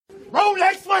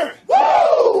Rolex wearing.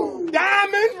 Woo!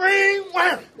 Diamond ring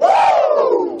wearing.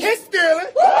 Woo! Kiss stealing.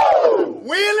 Woo!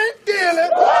 Wheeling dealing.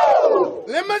 Woo!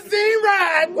 Limousine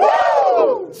riding.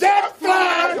 Woo! Jet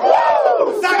flying.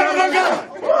 Woo! Sucking on a gun.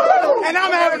 Woo! And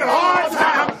I'm having a hard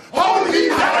time holding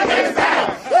these alligators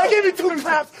down. They give me 2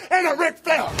 claps and a Ric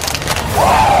Flair.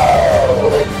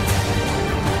 Woo!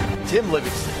 Tim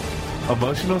Livingston.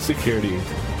 Emotional security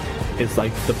is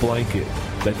like the blanket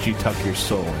that you tuck your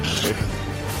soul into.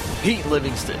 Pete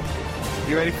Livingston.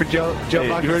 You ready for Joe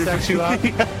Buck to sex you up?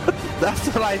 That's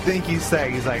what I think he's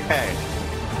saying. He's like, hey,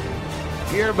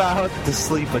 you're about to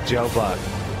sleep with Joe Buck.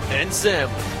 And Sam.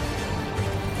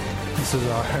 This is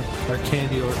our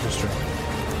candy orchestra.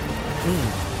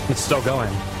 It's still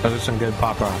going. Those are some good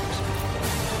pop rocks.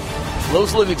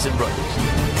 Los Livingston Brothers.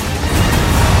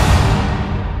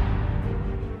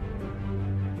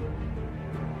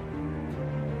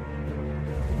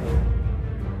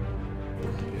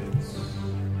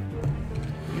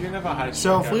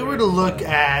 So if we were to look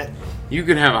at... You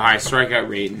can have a high strikeout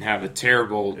rate and have a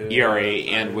terrible ERA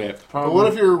and whip. But what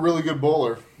if you're a really good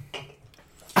bowler?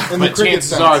 But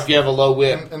chances are, if you have a low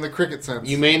whip, in the cricket sense,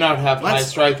 you may not have high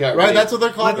strikeout rate. Right, that's what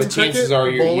they're called. But chances are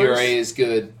your ERA is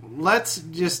good. Let's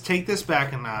just take this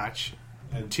back a notch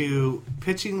to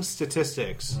pitching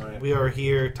statistics. Right. We are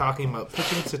here talking about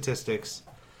pitching statistics.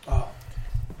 Oh.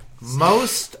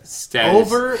 Most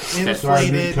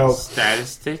overinflated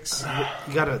statistics.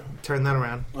 You gotta turn that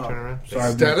around. Turn it around.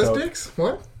 Sorry, statistics?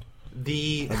 What?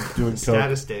 The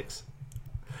statistics.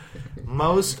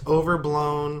 Most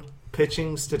overblown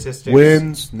pitching statistics.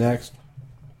 Wins next.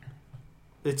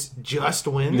 It's just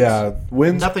wins. Yeah,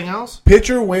 wins. Nothing else.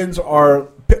 Pitcher wins or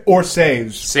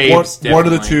saves. Saves. One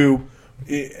of the two.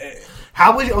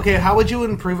 How would you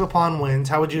improve upon wins?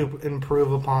 How would you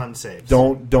improve upon saves?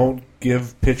 Don't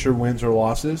give pitcher wins or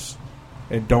losses,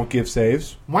 and don't give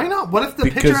saves. Why not? What if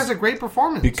the pitcher has a great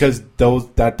performance? Because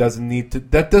that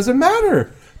doesn't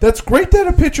matter. That's great that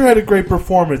a pitcher had a great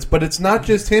performance, but it's not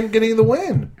just him getting the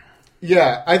win.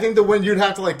 Yeah, I think the win you'd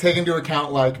have to take into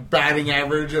account batting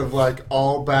average of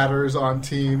all batters on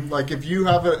team. If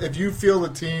you field a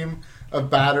team of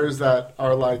batters that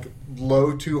are low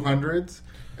 200s.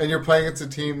 And you're playing against a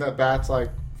team that bats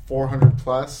 400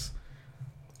 plus,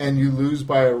 and you lose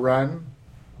by a run.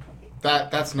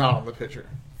 That's not on the pitcher.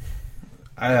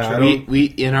 We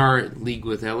in our league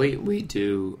with Elliot, we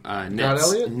do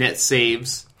net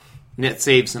saves,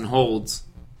 and holds.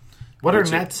 What are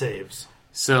net saves?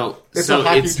 So it's a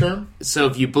hockey term. So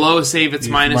if you blow a save, it's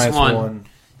minus one.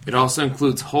 It also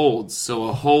includes holds. So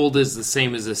a hold is the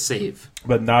same as a save,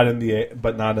 but not in the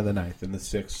ninth, in the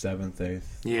 6th, 7th, 8th.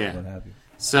 Yeah. What have you.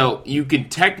 So you can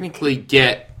technically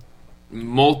get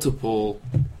multiple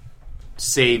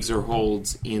saves or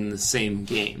holds in the same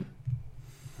game.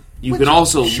 You can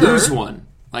also lose one.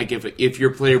 If your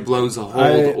player blows a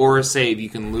hold or a save, you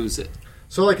can lose it.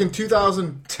 So in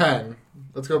 2010,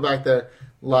 let's go back there.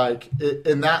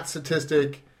 In that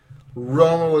statistic,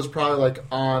 Roma was probably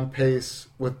on pace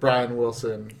with Brian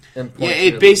Wilson in points. Yeah,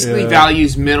 it basically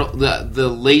values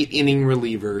the late inning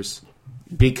relievers.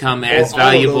 Become as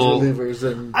valuable.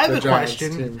 I have a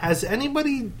question. Team. Has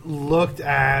anybody looked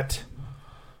at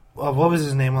what was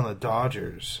his name on the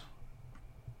Dodgers?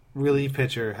 Relief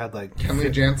pitcher had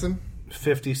Kenley Jansen,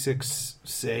 56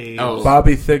 saves. Oh.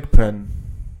 Bobby Thigpen.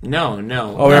 No.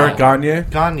 Eric Gagne.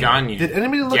 Gagne. Did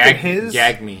anybody look at his?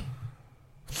 Gagme.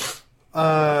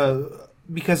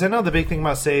 Because I know the big thing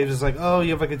about saves is you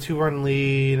have a 2-run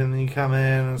lead and then you come in.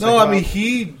 And it's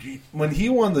when he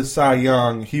won the Cy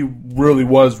Young, he really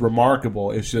was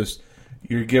remarkable. It's just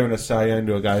you're giving a Cy Young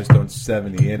to a guy who's doing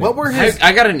 70 innings. What were his?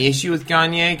 I got an issue with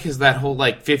Gagne because that whole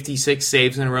 56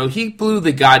 saves in a row, he blew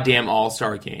the goddamn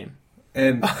All-Star game,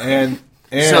 and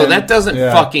so that doesn't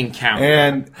fucking count.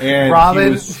 And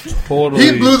Robin,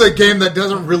 he blew the game that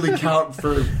doesn't really count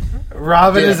for.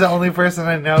 Robin is the only person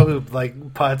I know who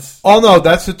putts. Oh no,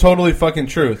 that's the totally fucking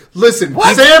truth. Listen,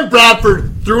 Sam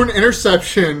Bradford threw an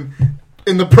interception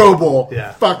in the Pro Bowl.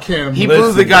 Yeah. Fuck him. He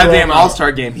blew the goddamn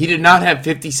All-Star game. He did not have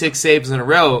 56 saves in a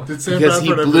row because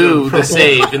he blew the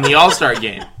save in the All-Star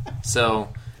game. So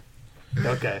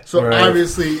okay. So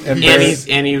obviously,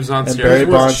 he was on steroids. Barry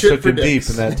Bonds took him deep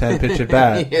in that 10-pitch at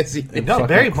bat. Yes, he did. No,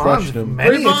 Barry Bonds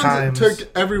Barry Bonds took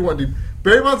everyone, dude.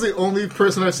 Barry Bonds the only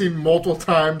person I've seen multiple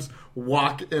times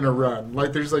walk in a run.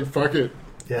 There's fuck it.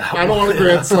 Yeah. I don't want a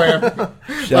grand slam.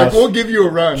 We'll give you a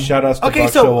run. Shout out to okay,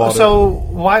 so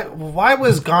why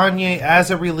was Gagne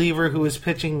as a reliever who was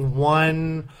pitching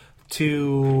 1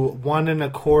 to 1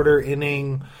 1/4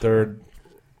 inning, third,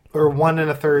 or 1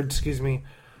 1/3, excuse me?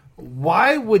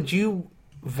 Why would you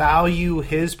value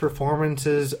his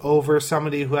performances over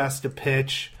somebody who has to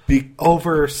pitch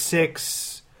over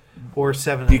 6 or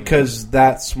 7? Because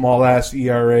that small-ass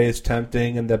ERA is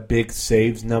tempting and the big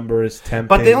saves number is tempting.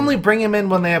 But they only bring him in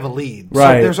when they have a lead.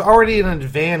 Right. So there's already an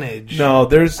advantage. No,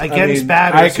 there's against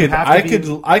batters.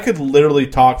 I could literally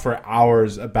talk for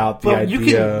hours about the idea. You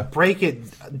can break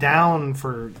it down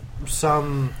for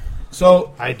some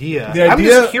idea. The idea. I'm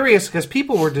just curious because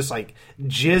people were just like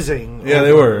jizzing. Yeah,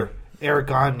 they were. Eric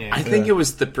Gagne. I think it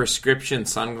was the prescription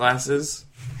sunglasses.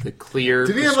 The clear.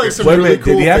 Did he have like some really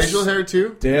cool facial hair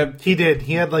too? He did.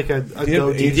 He had like a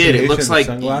goatee. He did. It looks like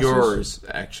yours,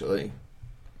 actually.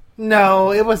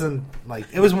 No, it wasn't like.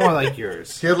 It was more like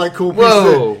yours. He had like cool.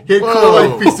 Whoa! He had cool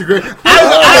like piece of gray.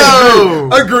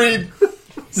 Agreed.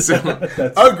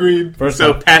 Agreed.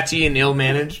 So patchy and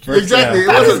ill-managed. Exactly.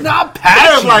 That is not patchy.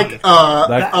 I have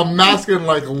like a masculine,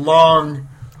 like long,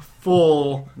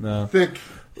 full, thick.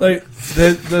 Like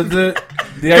the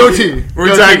goatee.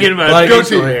 We're talking about like,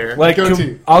 facial hair. Like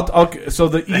goatee. So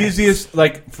the easiest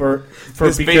like for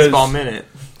this because, baseball minute.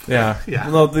 Yeah. Yeah.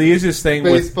 No, the easiest thing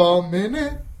baseball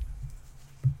minute.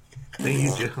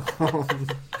 Thank you,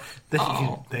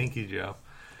 Joe. Thank you, Joe.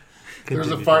 There's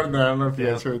a fart in there. I don't know if you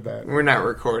guys heard that. We're not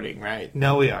recording, right?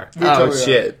 No, we are. Oh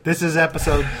shit! This is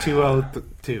episode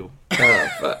 202. Oh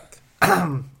fuck.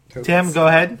 Tim, go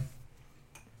ahead.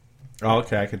 Oh,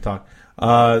 okay, I can talk.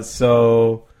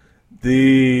 So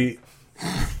the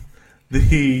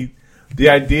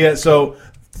idea. So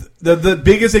the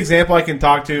biggest example I can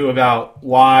talk to about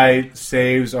why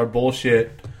saves are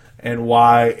bullshit and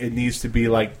why it needs to be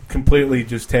like completely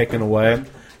just taken away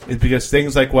is because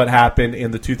things like what happened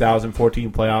in the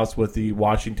 2014 playoffs with the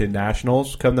Washington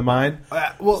Nationals come to mind.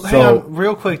 Hang on,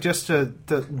 real quick, just to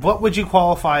what would you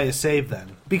qualify as save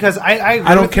then? Because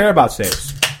I don't care about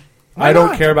saves. I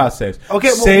don't care about saves. Okay,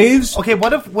 saves. Okay,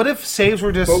 what if saves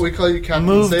were just what we call you Captain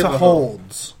moved Save to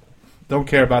holds? Don't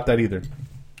care about that either.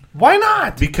 Why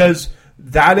not? Because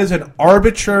that is an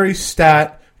arbitrary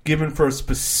stat given for a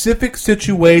specific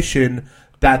situation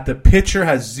that the pitcher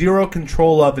has zero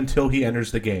control of until he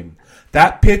enters the game.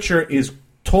 That pitcher is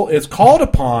called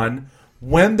upon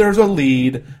when there's a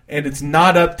lead and it's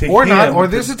not up to him. Or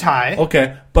there's a tie.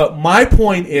 Okay, but my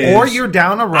point is, or you're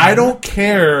down a run. I don't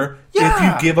care if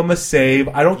you give him a save.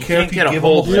 I don't care if you give him a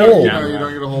hold. No, you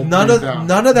don't get a hold. None of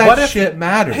that shit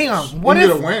matters. Hang on.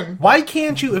 Why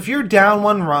can't you, if you're down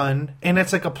 1 run and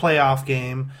it's like a playoff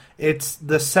game, it's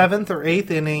the 7th or 8th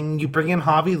inning, you bring in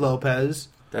Javi Lopez.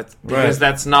 That's because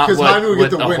that's not what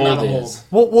the hold is.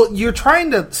 Well, you're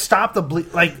trying to stop the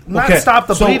stop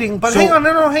the bleeding. But hang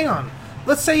on.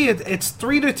 Let's say it's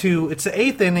 3-2. It's the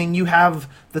 8th inning. You have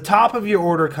the top of your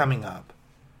order coming up.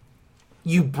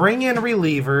 You bring in a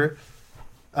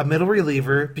middle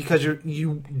reliever, because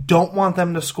you don't want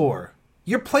them to score.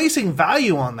 You're placing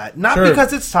value on that, not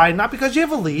because it's tied, not because you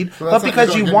have a lead, but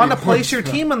because you want to place your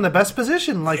team in the best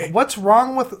position. Like, what's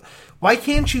wrong with? Why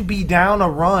can't you be down a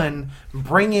run,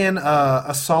 bring in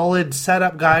a solid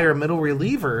setup guy or middle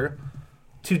reliever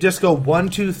to just go 1,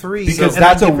 2, 3? Because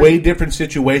that's a way different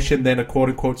situation than a quote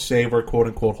unquote save or a quote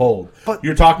unquote hold. But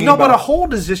you're talking about but a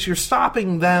hold is just you're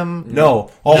stopping them.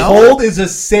 No, hold is a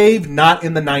save, not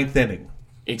in the 9th inning.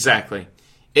 Exactly.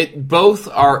 Both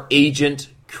are agent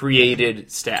created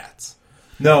stats.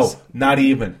 No, not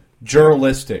even.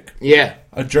 Journalistic. Yeah.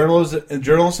 A journalist in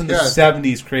the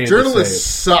 70s created journalists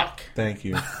suck. Thank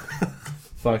you.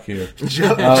 Fuck you.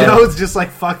 Joe's just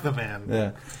like, fuck the man.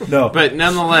 Yeah. No. But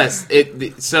nonetheless,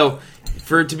 so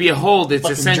for it to be a hold, it's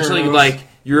Fucking essentially journalist. like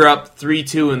you're up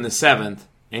 3-2 in the 7th,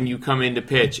 and you come in to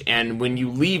pitch, and when you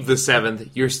leave the 7th,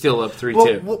 you're still up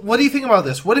 3-2. Well, what do you think about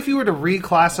this? What if you were to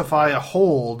reclassify a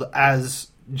hold as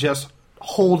just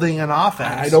holding an offense?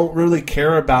 I don't really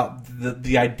care about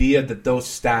the idea that those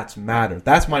stats matter.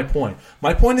 That's my point.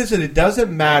 My point is that it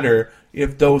doesn't matter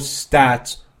if those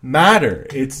stats matter.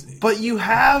 But you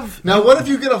have... Now, what if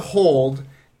you get a hold,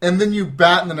 and then you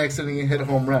bat in the next inning and hit a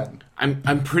home run?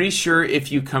 I'm pretty sure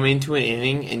if you come into an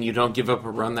inning and you don't give up a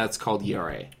run, that's called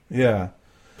ERA. Yeah.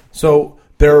 So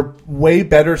there are way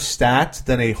better stats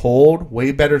than a hold,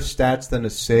 way better stats than a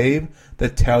save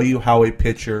that tell you how a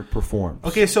pitcher performs.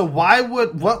 Okay, so what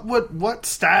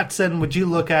stats then would you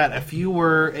look at if you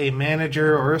were a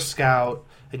manager or a scout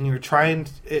and you're trying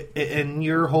and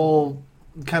your whole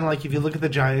kind of like if you look at the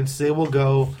Giants, they will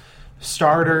go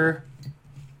starter,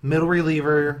 middle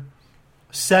reliever,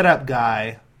 setup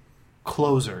guy,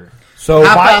 closer. So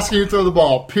how fast can you throw the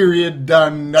ball? Period.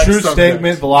 Done. Next true subject.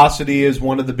 statement. Velocity is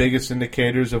one of the biggest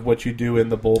indicators of what you do in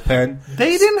the bullpen.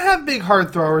 They didn't have big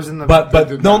hard throwers in the. But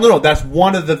no. That's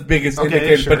one of the biggest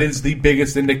indicators. Sure. But it's the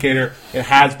biggest indicator. It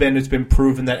has been. It's been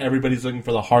proven that everybody's looking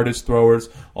for the hardest throwers.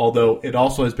 Although it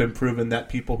also has been proven that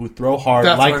people who throw hard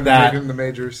That's like when that in the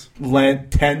majors.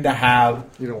 tend to have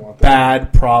You don't want that.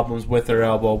 bad problems with their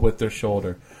elbow, with their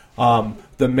shoulder.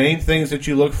 The main things that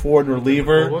you look for in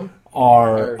reliever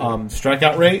are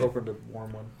strikeout rate, Open to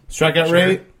warm one. strikeout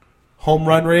rate, home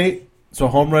run rate, so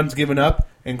home runs given up,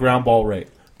 and ground ball rate.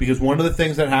 Because one of the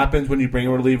things that happens when you bring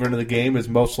a reliever into the game is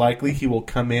most likely he will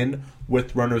come in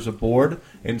with runners aboard.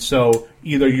 And so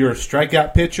either you're a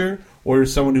strikeout pitcher or you're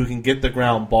someone who can get the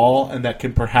ground ball and that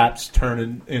can perhaps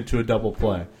turn into a double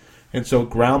play. And so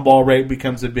ground ball rate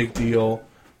becomes a big deal.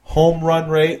 Home run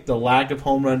rate, the lack of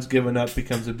home runs given up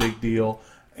becomes a big deal.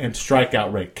 And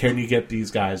strikeout rate. Can you get these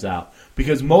guys out?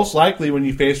 Because most likely when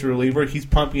you face a reliever, he's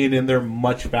pumping it in there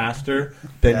much faster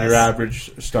than your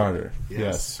average starter.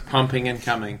 Yes. Pumping and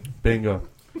coming. Bingo.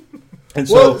 And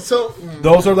so, so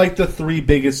those are like the three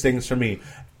biggest things for me.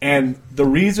 And the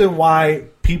reason why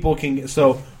people can...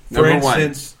 So, for Number one.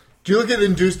 instance... do you look at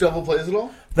induced double plays at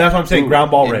all? That's what I'm saying.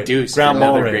 Ground ball rate. Induced, Ground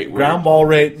ball another rate. great word. Ground ball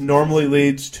rate normally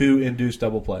leads to induced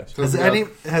double plays.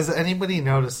 Has anybody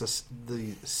noticed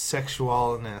the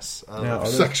sexualness of Yeah,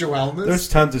 Sexualness? there's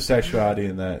tons of sexuality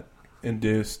in that.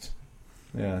 Induced.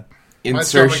 Yeah. My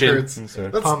stomach Insertion. hurts.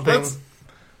 Insert. pumping,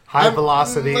 high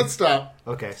velocity? Let's stop.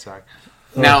 Okay, sorry.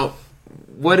 Now,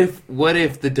 what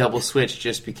if the double switch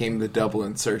just became the double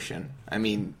insertion? I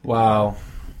mean, Wow.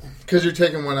 Because you're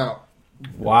taking one out.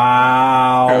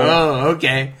 Wow. oh,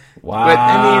 okay. Wow. But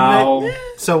I mean,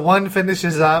 So one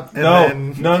finishes up, and No,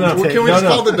 then no. you take- Can we just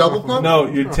call it the double pump? No,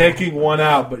 you're taking one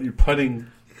out, but you're putting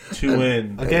two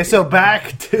in. Okay, so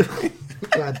back to.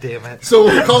 God damn it! So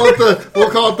we'll call it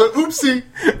the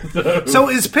oopsie. So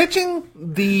is pitching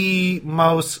the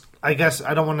most? I guess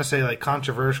I don't want to say like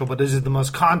controversial, but is it the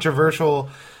most controversial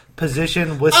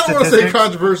position with I don't want to statistics? say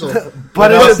controversial,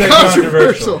 but I'll is say it,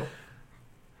 controversial.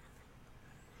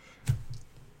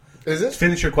 Is it?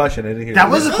 Finish your question. I didn't hear that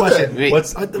you. was a question. wait,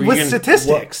 What's were you With gonna-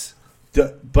 statistics.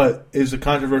 but is it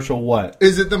controversial what?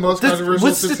 Is it the most This- controversial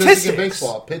with statistic in statistics.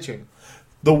 baseball? Pitching.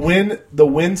 The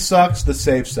win sucks, the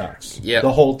save sucks. Yep.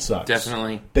 The hold sucks.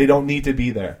 Definitely. They don't need to be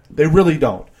there. They really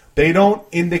don't. They don't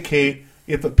indicate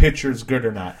if a pitcher is good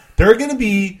or not. There are going to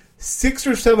be 6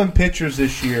 or 7 pitchers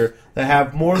this year that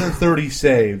have more than 30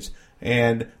 saves,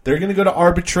 and they're going to go to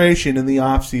arbitration in the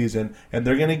offseason, and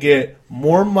they're going to get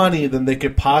more money than they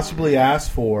could possibly ask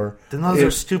for. Then those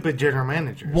are stupid general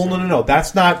managers. Well, no.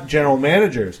 That's not general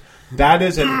managers. That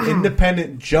is an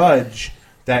independent judge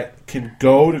that can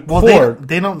go to court.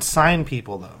 They don't sign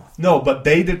people though. No, but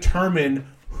they determine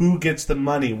who gets the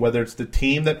money, whether it's the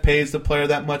team that pays the player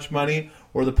that much money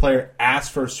or the player asks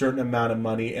for a certain amount of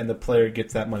money and the player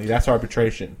gets that money. That's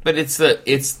arbitration. But it's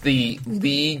the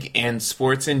league and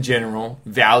sports in general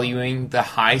valuing the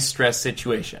high stress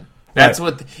situation. That's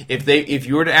Right. what if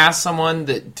you were to ask someone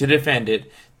to defend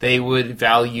it, they would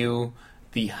value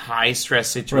the high stress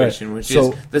situation, Right. which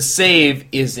So- is the save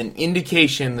is an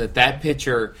indication that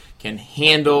pitcher can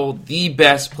handle the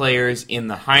best players in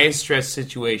the highest stress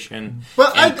situation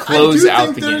But I and close do out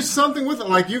think the there's game. something with it.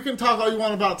 Like, you can talk all you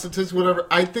want about statistics, whatever.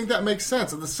 I think that makes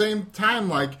sense. At the same time,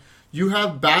 like, you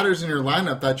have batters in your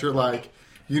lineup that you're like,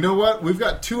 you know what? We've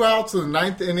got 2 outs in the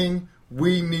 9th inning.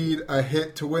 We need a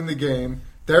hit to win the game.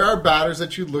 There are batters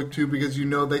that you look to because you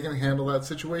know they can handle that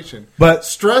situation. But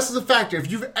Stress is a factor.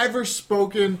 If you've ever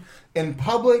spoken in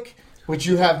public, which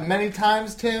you have many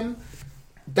times, Tim,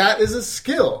 that is a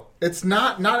skill. It's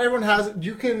not everyone has it.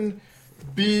 You can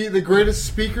be the greatest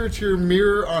speaker to your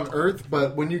mirror on earth,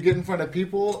 but when you get in front of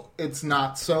people, it's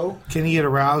not so. Can you get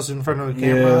aroused in front of a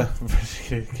camera?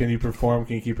 yeah. Can you perform?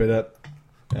 Can you keep it up?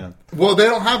 Yeah. Well, they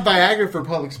don't have Viagra for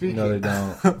public speaking. No, they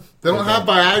don't. They don't have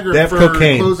Viagra They have for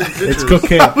cocaine. closing pitchers. It's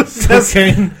cocaine.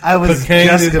 Cocaine. I was cocaine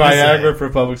just is gonna Viagra say. for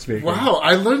public speaking. Wow,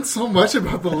 I learned so much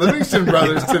about the Livingston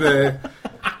brothers today.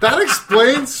 That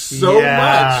explains so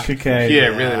Yeah. much. Cocaine. Yeah, I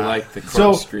really like the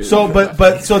So corkscrew.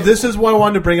 so this is why I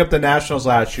wanted to bring up the Nationals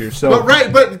last year. So But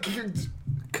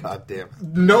God damn it.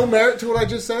 no merit to what I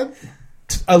just said?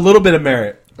 a little bit of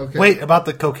merit. Okay. Wait, about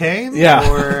the cocaine? Yeah.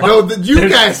 Or, No, you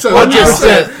There's guys said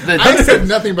 100%. I said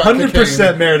nothing about 100%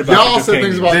 cocaine. merit about Y'all the said cocaine.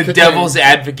 things about the cocaine. devil's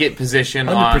advocate position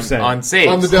 100%. on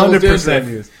saves. On the devil's 100%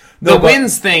 advocate. use. The No, but-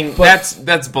 wins thing, that's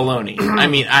baloney. I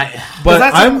mean, But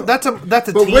that's a But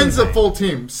team wins a thing. full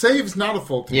team. Save's not a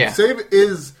full team. Yeah. Save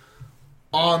is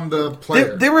on the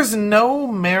player. There was no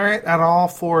merit at all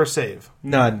for a save.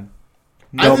 none.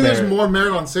 I think there's more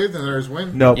merit on save than there is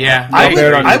win. No. Yeah.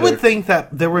 I would think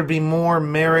that there would be more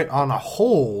merit on a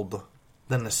hold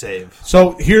than the save.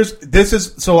 So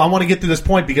I want to get to this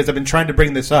point because I've been trying to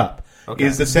bring this up. Okay.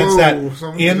 Is the sense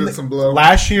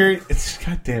last year,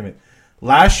 God damn it.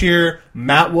 Last year,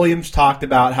 Matt Williams talked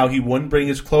about how he wouldn't bring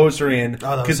his closer in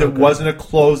because it wasn't a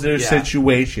closer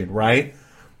situation, right?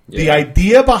 Yeah. The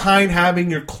idea behind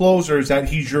having your closer is that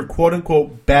he's your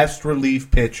quote-unquote best relief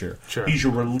pitcher. Sure. He's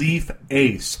your relief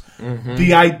ace. Mm-hmm.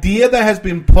 The idea that has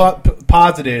been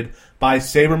posited by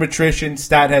sabermetricians,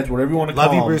 stat heads, whatever you want to call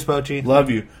them. Love you, Bruce Bochy. Love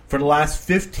you. For the last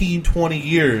 15, 20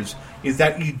 years is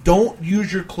that you don't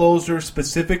use your closer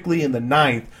specifically in the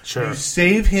ninth. Sure. You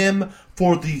save him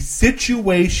for the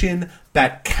situation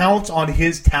that counts on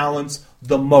his talents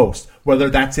the most. Whether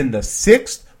that's in the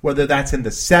 6th, whether that's in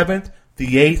the 7th,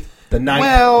 the 8th, the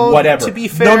 9th, whatever. To be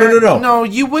fair, no. No,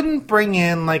 you wouldn't bring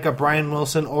in like a Brian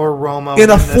Wilson or Romo. In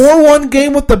a 4-1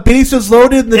 game with the bases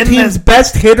loaded and the team's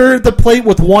best hitter at the plate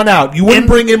with 1 out, you wouldn't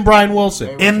bring in Brian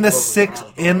Wilson. In the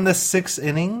 6th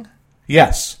inning?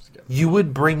 Yes. You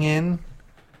would bring in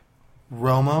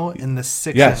Romo in the 6th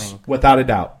inning? Yes, without a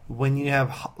doubt. When you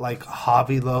have like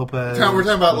Javi Lopez. We're talking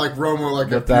about like Romo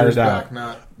like a few years back,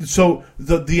 not... So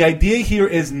the idea here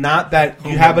is not that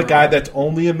you have a guy that's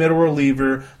only a middle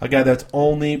reliever, a guy that's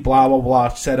only blah, blah, blah,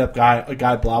 setup guy, a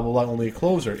guy blah, blah, blah, only a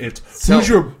closer. It's who's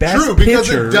your best pitcher. True, because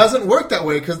it doesn't work that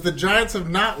way because the Giants have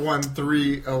not won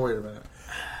 3... Oh, wait a minute.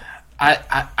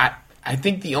 I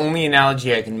think the only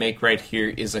analogy I can make right here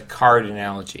is a card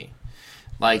analogy.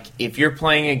 Like, if you're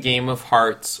playing a game of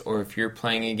hearts, or if you're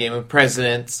playing a game of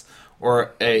presidents,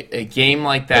 or a game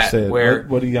like that, where...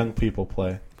 What do young people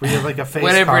play? Where you have like a face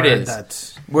whatever card it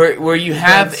is. Where you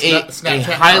have a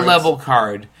high-level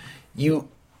card, you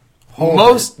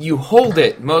hold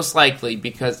it, most likely,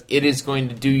 because it is going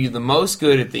to do you the most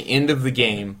good at the end of the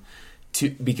game,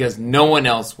 because no one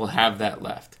else will have that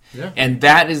left. Yeah. And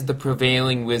that is the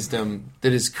prevailing wisdom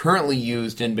that is currently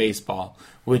used in baseball,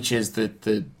 which is that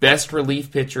the best relief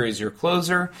pitcher is your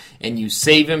closer, and you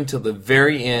save him till the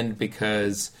very end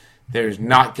because there's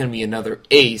not going to be another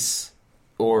ace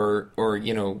or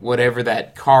whatever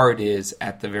that card is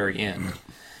at the very end.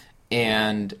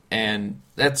 And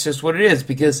that's just what it is,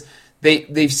 because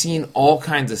they've seen all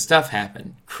kinds of stuff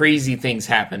happen. Crazy things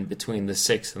happen between the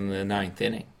 6th and the 9th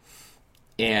inning.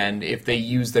 And if they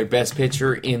use their best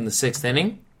pitcher in the 6th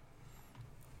inning,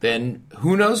 then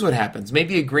who knows what happens.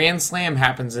 Maybe a grand slam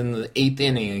happens in the 8th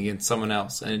inning against someone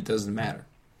else, and it doesn't matter.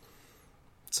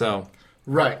 So...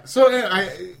 Right. So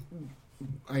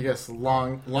I guess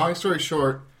long story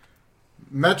short,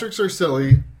 metrics are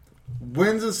silly.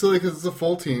 Wins is silly because it's a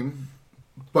full team,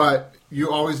 but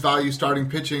you always value starting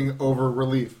pitching over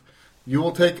relief. You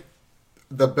will take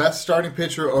the best starting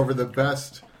pitcher over the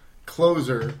best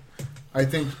closer, I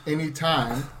think, any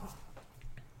time.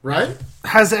 Right?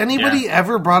 Has anybody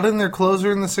ever brought in their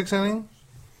closer in the 6th inning?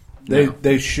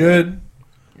 They should.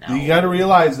 No. You got to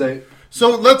realize that.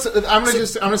 So I'm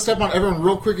gonna step on everyone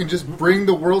real quick and just bring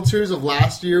the World Series of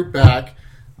last year back.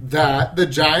 That the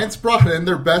Giants brought in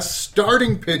their best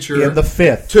starting pitcher in the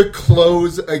 5th to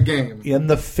close a game. In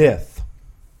the 5th.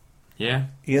 Yeah.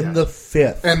 In the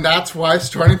 5th. And that's why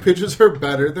starting pitchers are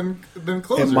better than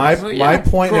closers. And my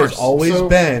point has always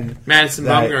been Madison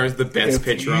Bumgarner is the best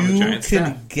pitcher on the Giants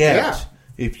staff.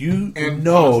 If you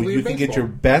can get your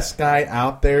best guy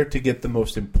out there to get the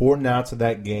most important outs of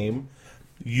that game,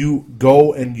 you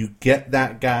go and you get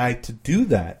that guy to do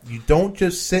that. You don't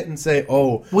just sit and say,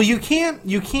 "Oh, well, you can't."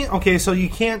 Okay, so you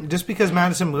can't just because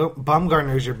Madison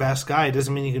Bumgarner is your best guy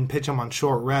doesn't mean you can pitch him on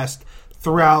short rest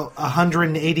throughout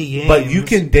 180 games. But you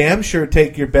can damn sure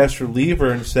take your best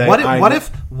reliever and say,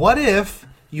 "What if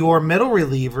your middle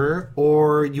reliever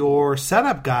or your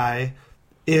setup guy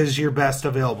is your best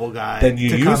available guy?" Then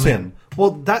you use him.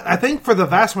 Well, I think for the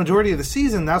vast majority of the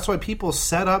season, that's why people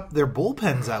set up their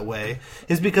bullpens that way,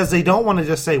 is because they don't want to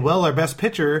just say, well, our best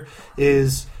pitcher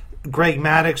is Greg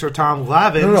Maddux or Tom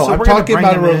Glavine. No, I'm talking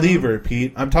about a reliever,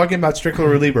 Pete. I'm talking about strictly a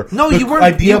reliever. No, you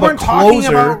weren't talking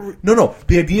about... No,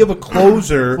 the idea of a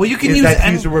closer well, you can is use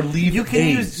that he's a relief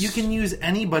ace. You can use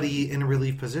anybody in a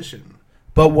relief position.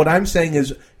 But what I'm saying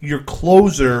is your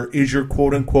closer is your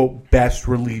quote-unquote best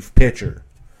relief pitcher.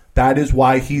 That is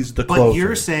why he's the closer. But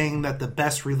you're saying that the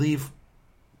best relief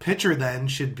pitcher then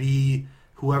should be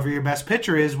whoever your best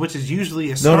pitcher is, which is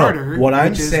usually a starter. No. What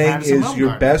I'm saying is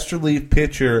your best relief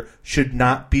pitcher should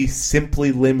not be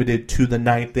simply limited to the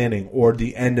 9th inning or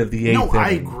the end of the 8th inning. No, I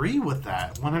agree with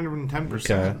that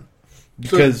 110%. Okay.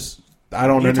 Because I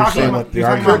don't understand what the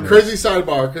argument is. Crazy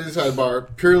sidebar.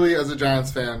 Purely as a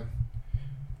Giants fan,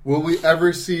 will we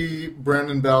ever see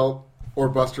Brandon Belt or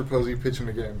Buster Posey pitching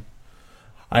a game?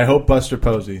 I hope Buster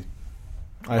Posey.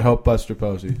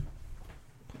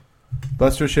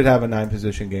 Buster should have a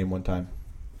 9-position game one time.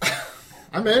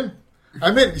 I'm in.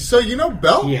 So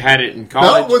Belt. He had it in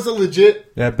college. Belt was a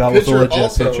legit. Yeah, Belt was a legit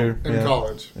also pitcher in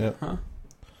college. Yeah. Huh.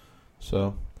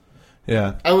 So,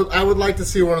 yeah. I would like to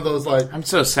see one of those I'm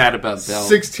so sad about Belt.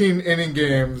 16 inning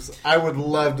games. I would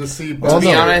love to see To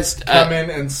be honest, come in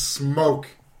and smoke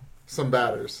some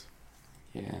batters.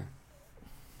 Yeah.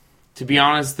 To be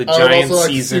honest, the Giants also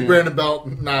season. To see Brandon Belt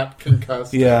not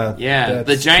concussed. Yeah.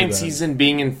 The Giants season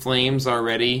being in flames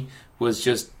already was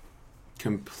just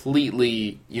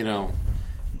completely,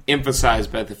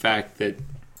 emphasized by the fact that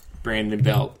Brandon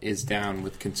Belt is down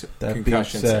with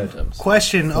concussion symptoms.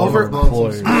 Question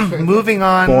moving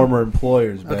on. Former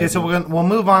employers. Baby. Okay, so we'll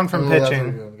move on from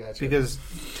pitching because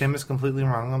Tim is completely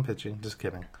wrong on pitching. Just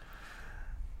kidding.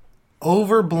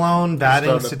 Overblown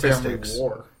batting statistics.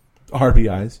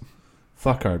 RBIs.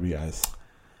 Fuck RBIs.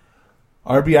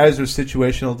 RBIs are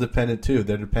situational dependent too.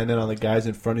 They're dependent on the guys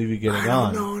in front of you getting on.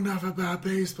 I don't know enough about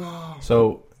baseball.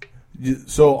 So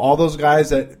all those guys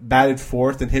that batted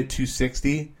fourth and hit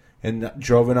 260 and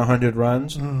drove in 100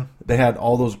 runs, they had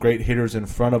all those great hitters in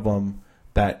front of them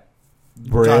that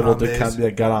were able to come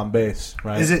that got on base.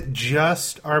 Right? Is it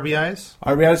just RBIs?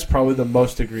 RBIs is probably the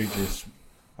most egregious.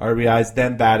 RBIs,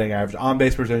 then batting average. On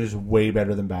base percentage is way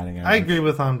better than batting average. I agree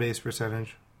with on base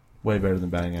percentage. Way better than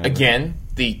batting average. Again,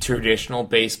 the traditional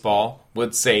baseball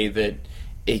would say that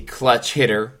a clutch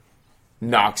hitter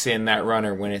knocks in that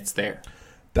runner when it's there.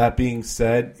 That being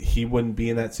said, he wouldn't be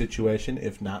in that situation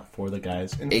if not for the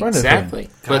guys in front of him. Exactly.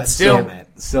 But still.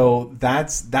 So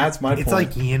that's my point. It's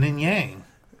like yin and yang.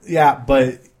 Yeah,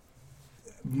 but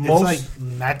it's like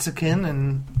Mexican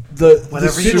and the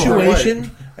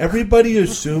situation. Everybody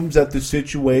assumes that the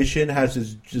situation has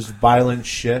this just violent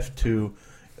shift to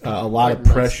a lot of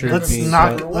pressure.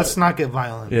 Let's not get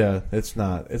violent. Yeah, it's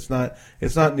not. It's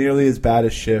not nearly as bad a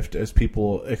shift as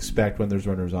people expect when there's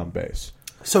runners on base.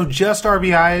 So just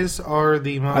RBIs are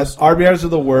the most. RBIs are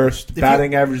the worst.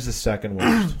 Batting average is the second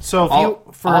worst. So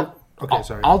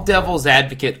I'll devil's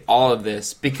advocate all of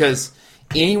this because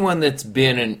anyone that's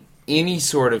been in any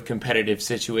sort of competitive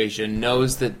situation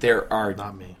knows that there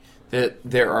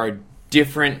are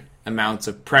different amounts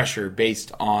of pressure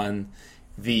based on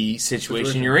the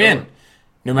situation you're in,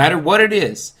 no matter what it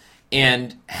is.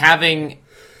 And having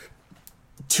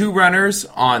two runners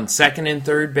on second and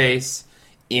third base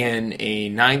in a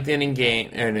ninth inning game,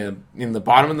 in the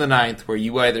bottom of the ninth, where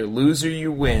you either lose or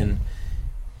you win,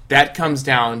 that comes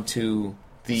down to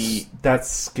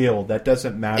that's skill. That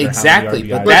doesn't matter. Exactly,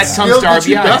 how many RBIs but that comes to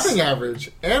RBIs. Batting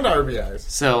average and RBIs.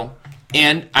 So.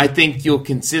 And I think you'll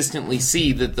consistently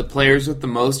see that the players with the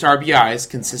most RBIs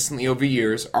consistently over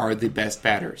years are the best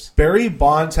batters. Barry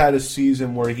Bonds had a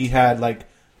season where he had like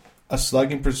a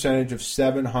slugging percentage of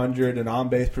 700, an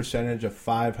on-base percentage of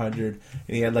 500,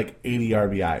 and he had like 80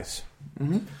 RBIs.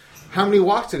 Mm-hmm. How many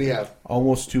walks did he have?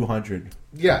 Almost 200.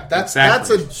 Yeah, that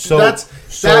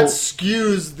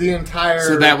skews the entire.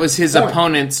 So that was his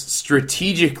opponents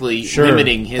strategically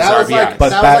limiting his RBIs. That was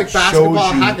like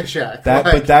basketball hack-a-shack.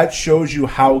 But that shows you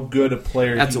how good a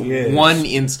player he is. That's one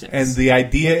instance. And the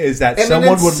idea is that and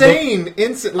someone would insane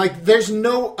instance. Like there's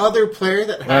no other player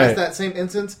that has that same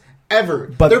instance ever.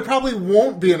 But there probably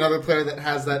won't be another player that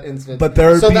has that instance. But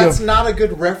that's not a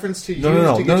good reference to use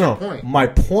to get your point. My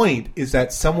point is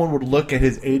that someone would look at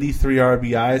his 83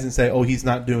 RBIs and say, "Oh, he's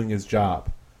not doing his job."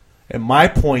 And my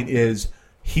point is,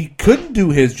 he couldn't do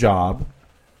his job,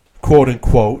 quote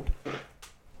unquote.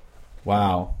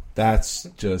 Wow, that's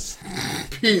just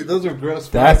Pete. Those are gross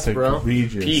facts, bro. That's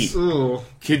egregious. Pete,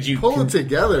 could you pull it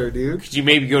together, dude? Could you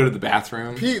maybe go to the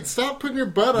bathroom? Pete, stop putting your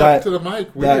butt up to the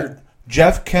mic. Weird.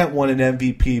 Jeff Kent won an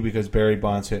MVP because Barry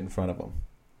Bonds hit in front of him.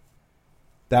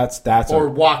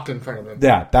 Walked in front of him.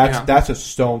 Yeah, that's a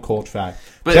stone cold fact.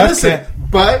 But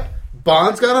but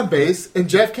Bonds got on base and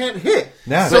Jeff Kent hit.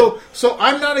 Yeah. So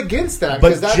I'm not against that.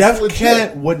 But that's Jeff legit.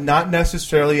 Kent would not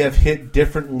necessarily have hit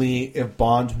differently if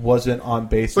Bonds wasn't on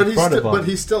base in front of him. But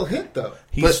he still hit though.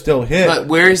 He still hit. But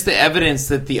where's the evidence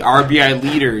that the RBI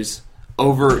leaders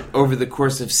over the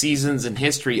course of seasons and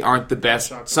history aren't the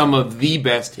best, some of the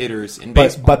best hitters in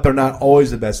baseball? But they're not always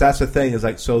the best. That's the thing. Is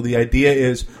like, so the idea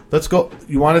is, let's go.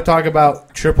 You want to talk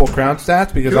about Triple Crown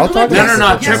stats? Because I'll talk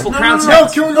about Triple Crown stats. No,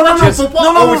 can we go to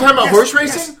football? No, we're talking about horse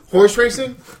racing? Horse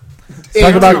racing? Let's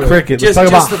talk about cricket. Let's talk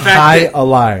about high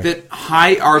alive. That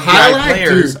high RBI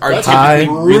players are typically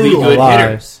really good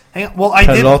hitters. Well,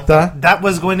 that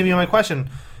was going to be my question.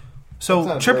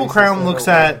 So Triple Crown looks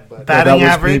at batting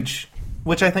average,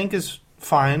 which I think is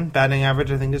fine. Batting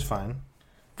average, I think, is fine.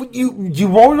 You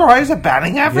roll your eyes at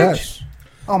batting average? Yes.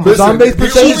 Oh my Listen, on-base the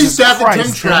percentage- only stat that Tim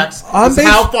Christ, tracks On is base-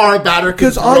 how far a batter can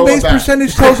Because throw on-base a bat.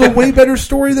 percentage tells a way better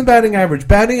story than batting average.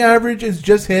 Batting average is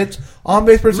just hits.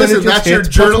 On-base percentage Listen, is that's your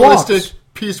hits plus walks. journalistic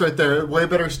piece right there. Way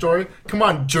better story. Come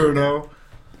on, journo.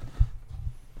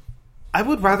 I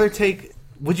would rather take.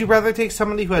 Would you rather take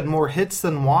somebody who had more hits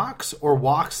than walks or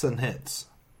walks than hits?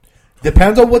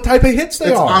 Depends on what type of hits they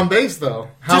It's are. on base though.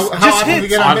 How Just often do you hits.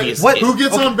 get on Obvious. base? What- Who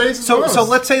gets on base? So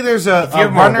let's say there's a If you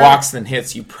have more runner. walks than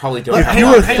hits, you probably don't. If have hang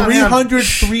you're on, a hang on. 300,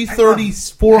 330,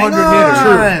 400 Hang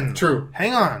hitter. on. True.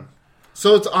 Hang on.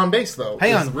 So it's on base though.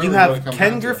 Hang is on. really You what it have comes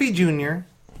Ken down to. Griffey Jr.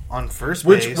 on first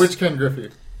base. Which Ken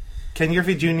Griffey? Ken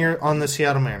Griffey Jr. on the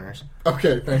Seattle Mariners.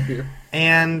 Okay, thank you.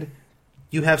 And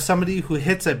you have somebody who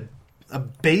hits a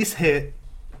base hit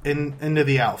into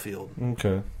the outfield.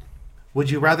 Okay. Would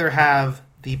you rather have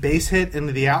the base hit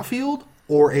into the outfield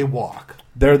or a walk?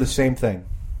 They're the same thing.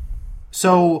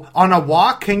 So on a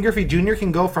walk, Ken Griffey Jr.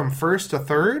 can go from first to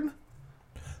third?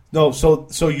 No, so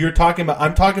you're talking about...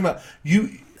 I'm talking about...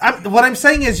 What I'm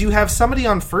saying is you have somebody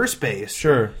on first base.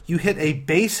 Sure. You hit a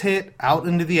base hit out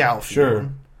into the outfield. Sure.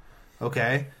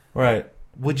 Okay. Right.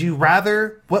 Would you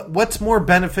rather... What's more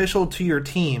beneficial to your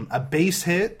team, a base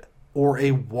hit or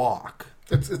a walk?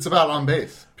 It's about on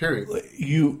base. Period.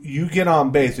 You get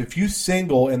on base. If you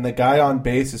single and the guy on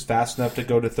base is fast enough to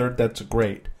go to third, that's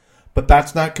great. But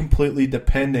that's not completely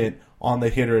dependent on the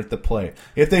hitter at the plate.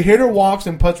 If the hitter walks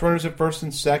and puts runners at first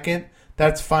and second,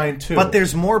 that's fine too. But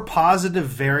there's more positive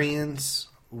variance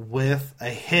with a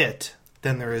hit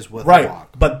than there is with a right.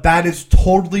 walk. But that is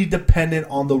totally dependent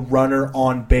on the runner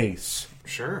on base.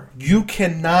 Sure. You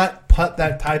cannot put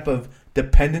that type of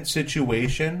dependent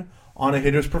situation on a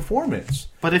hitter's performance.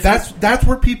 But if that's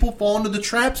where people fall into the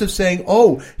traps of saying,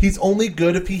 "Oh, he's only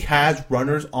good if he has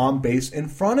runners on base in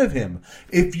front of him."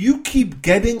 If you keep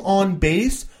getting on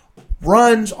base,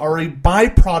 runs are a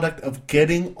byproduct of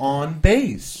getting on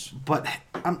base. But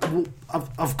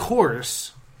of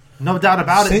course, no doubt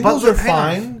about it. Singles But are hang on.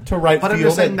 fine to right But I'm field.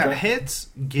 just saying that hits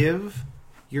give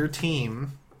your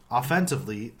team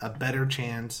offensively a better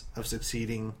chance of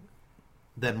succeeding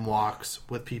than walks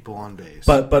with people on base.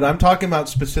 But I'm talking about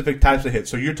specific types of hits.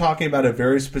 So you're talking about a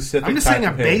very specific. I'm just type saying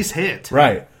a of hit. base hit.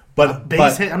 Right. But A base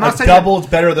but hit. I'm not a saying double is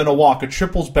better than a walk. A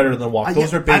triple is better than a walk.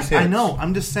 Those are base hits. I know.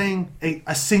 I'm just saying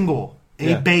a single,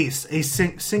 a base, a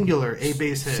singular, a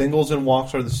base hit. Singles and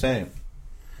walks are the same.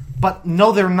 But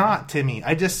no, they're not, Timmy.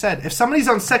 I just said if somebody's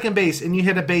on second base and you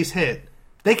hit a base hit,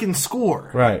 they can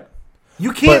score. Right.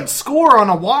 You can't But- score on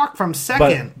a walk from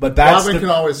second. But that's Robin can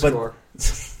always score.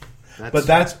 But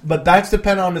that's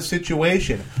dependent on the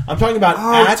situation. I'm talking about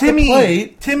at Timmy, the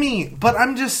plate. Timmy. But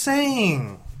I'm just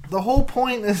saying the whole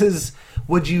point is: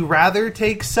 would you rather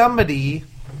take somebody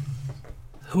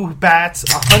who bats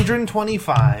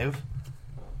 125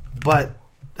 but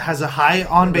has a high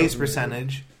on base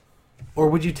percentage, or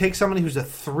would you take somebody who's a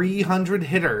 300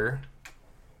 hitter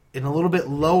and a little bit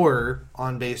lower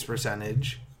on base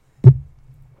percentage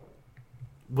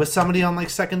with somebody on like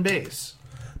second base?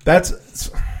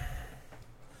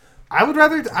 I would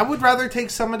rather take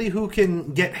somebody who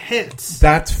can get hits.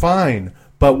 That's fine.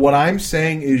 But what I'm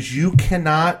saying is you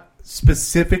cannot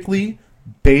specifically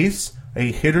base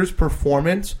a hitter's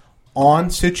performance on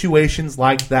situations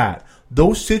like that.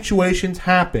 Those situations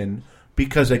happen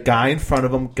because a guy in front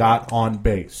of him got on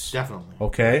base. Definitely.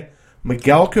 Okay?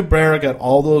 Miguel Cabrera got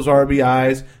all those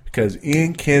RBIs because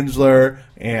Ian Kinsler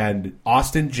and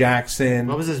Austin Jackson.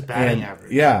 What was his batting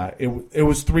average? Yeah, it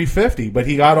was 350, but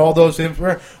he got all those in.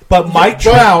 But Mike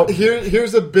Trout.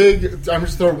 Here's a big. I'm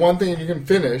just throwing one thing and you can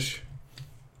finish.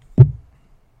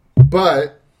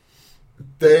 But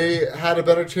they had a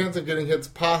better chance of getting hits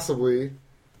possibly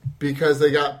because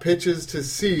they got pitches to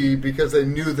see because they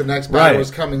knew the next batter was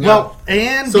coming out.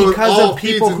 And So it because all of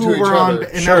people feeds who into were each on, other.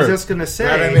 and I was just going to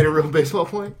Right, I say, made a real baseball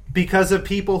point. because of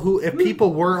people who, if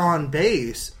people were on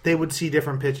base, they would see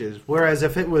different pitches. Whereas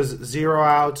if it was 0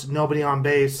 outs, nobody on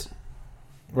base,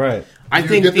 Right. I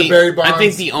think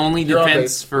the only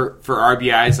defense for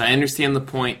RBIs. I understand the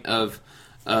point of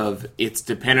it's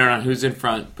dependent on who's in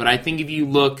front, but I think if you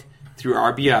look through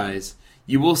RBIs,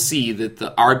 you will see that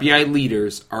the RBI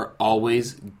leaders are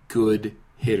always good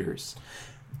hitters.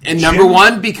 And number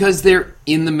one, because they're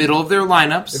in the middle of their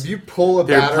lineups. If you pull a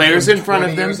there are batter players from in front of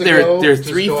 20 them. years They're ago,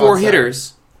 3-4 outside.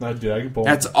 hitters. I can pull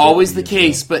That's him always the 50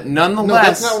 case, but No,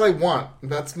 nonetheless, that's not what I want.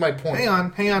 That's my point. hang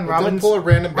on, Don't Robin's pull a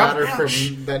random batter Robin-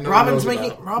 from that no one knows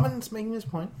about. Robin's making his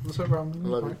point. That's what Robin's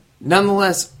Love point.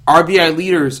 nonetheless, RBI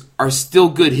leaders are still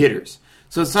good hitters.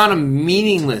 So it's not a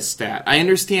meaningless stat. I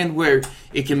understand where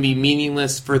it can be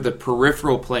meaningless for the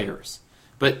peripheral players.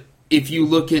 But if you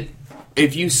look at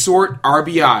if you sort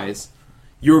RBIs,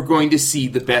 you're going to see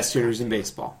the best hitters in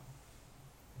baseball.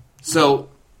 So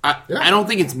I don't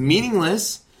think it's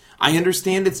meaningless. I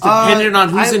understand it's dependent on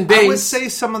who's in base. I would say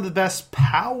some of the best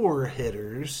power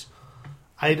hitters.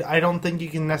 I don't think you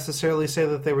can necessarily say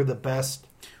that they were the best.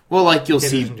 Well, like you'll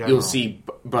see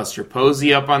Buster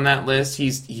Posey up on that list.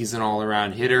 He's an all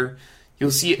around hitter. You'll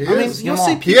see. He has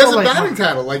a batting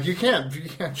title. Like you can't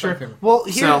sure. Him. Well,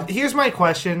 here's my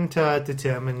question to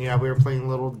Tim, and we were playing a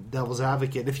little devil's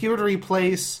advocate. If you were to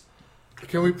replace,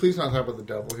 can we please not talk about the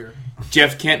devil here?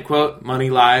 Jeff Kent quote: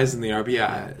 "Money lies in the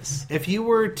RBIs." If you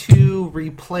were to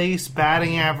replace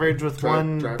batting average with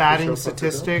one batting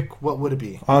statistic, what would it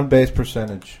be? On base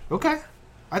percentage. Okay,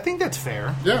 I think that's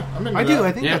fair. Yeah, I mean, I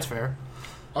think that's fair.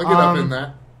 I'll get up in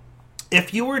that.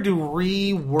 If you were to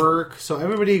rework, so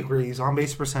everybody agrees on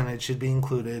base percentage should be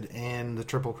included in the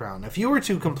Triple Crown. If you were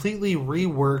to completely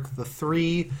rework the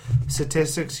 3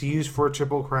 statistics used for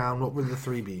Triple Crown, what would the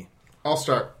 3 be? I'll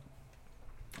start.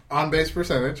 On base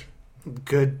percentage.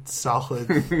 Good, solid.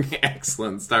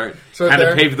 Excellent start. So kind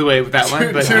of paved the way with that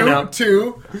one, but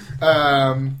two.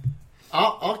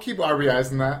 I'll keep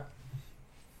RBIs in that.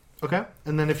 Okay,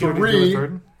 and then if you were to do a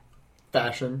third,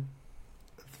 fashion.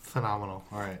 Phenomenal.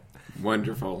 All right.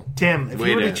 Wonderful. Tim, if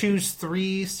you were to choose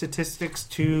 3 statistics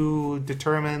to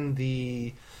determine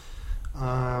the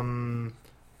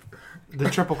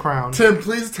Triple Crown. Tim,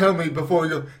 please tell me before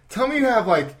you you have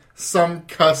like some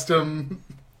custom.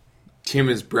 Tim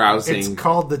is browsing. It's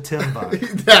called the Tim bug.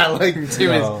 Yeah, like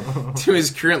Tim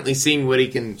is currently seeing what he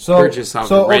can purchase off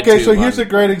of Red okay, so here's a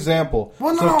great example.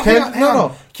 Well, we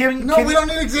don't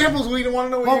need examples. We don't want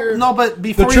to know what you're... No, but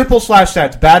before the triple slash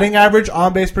stats: batting average,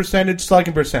 on base percentage,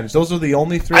 slugging percentage. Those are the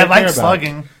only 3 I like care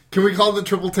slugging. About. Can we call it the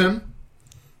Triple Tim?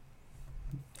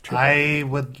 I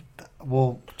would.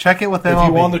 We'll check it with MLB. If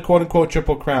you won the quote unquote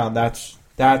Triple Crown, that's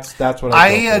what I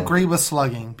agree with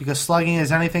slugging, because slugging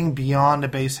is anything beyond a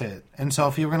base hit. And so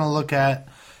if you're going to look at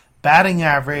batting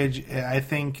average, I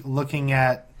think looking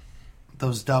at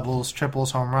those doubles,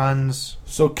 triples, home runs.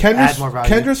 So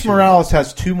Kendrys Morales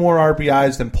has 2 more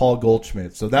RBIs than Paul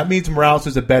Goldschmidt. So that means Morales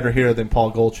is a better hitter than Paul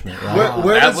Goldschmidt, right?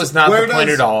 That was not the point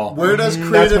at all. Where does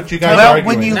creative... That's what you guys are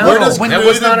arguing. That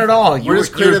was not at all.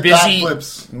 You're busy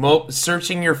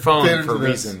searching your phone for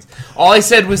reasons. All I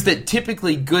said was that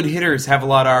typically good hitters have a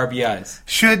lot of RBIs.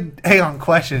 Should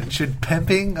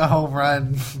pimping a home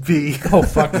run be... Oh,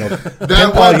 fuck no.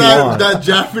 That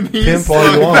Japanese... Pimp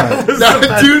all you want.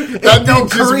 That dude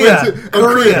just wins it.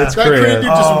 Korea. That Korean dude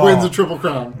just wins a Triple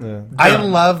Crown. Yeah. I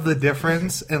love the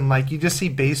difference, and like you just see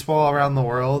baseball around the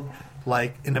world.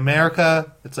 Like in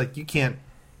America, it's like you can't.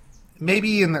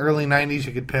 Maybe in the early '90s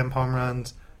you could pimp home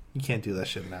runs. You can't do that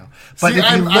shit now. But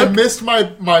I missed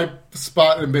my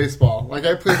spot in baseball. Like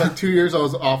I played like 2 years. I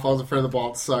was off. I was afraid of the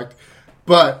ball. It sucked.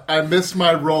 But I missed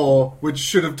my role, which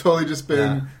should have totally just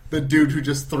been the dude who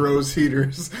just throws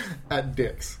heaters at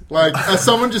dicks. Like, as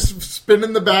someone just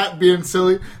spinning the bat, being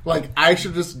silly, like, I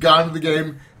should have just gone to the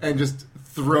game and just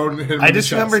thrown him in the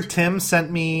chest. Remember Tim sent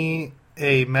me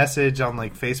a message on,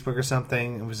 like, Facebook or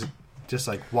something. It was just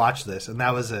like, watch this. And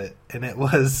that was it. And it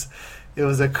was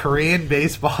a Korean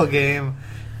baseball game,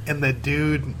 and the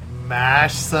dude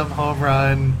mashed some home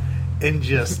run and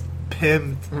just...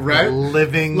 pimped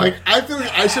living. Like I feel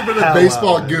like I should have been a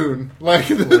baseball goon. Like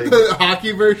the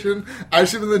hockey version, I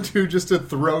should have been the dude just to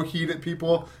throw heat at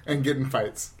people and get in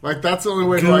fights. Like that's the only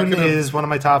way. Goon is one of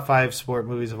my top 5 sport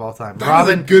movies of all time. That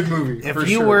Robin, is a good movie. If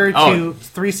you were to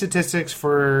 3 statistics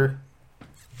for,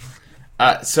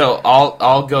 so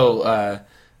I'll go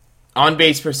on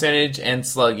base percentage and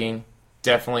slugging.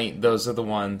 Definitely, those are the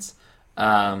ones.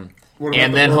 And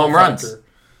then home runs.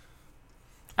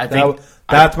 I think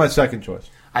that's my second choice.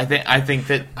 I think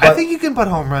that I think you can put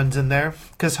home runs in there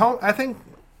because I think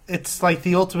it's like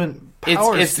the ultimate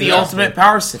power. It's the ultimate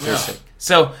power statistic. Yeah.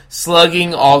 So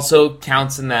slugging also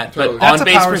counts in that, totally. But on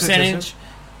base percentage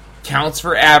counts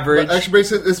for average. But actually,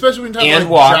 especially when you talk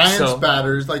about Giants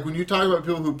batters, like when you talk about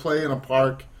people who play in a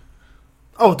park.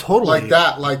 Oh, totally. Like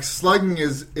that. Like slugging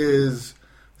is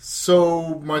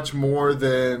so much more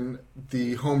than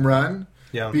the home run.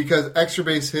 Yeah. Because extra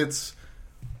base hits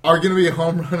are going to be a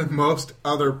home run in most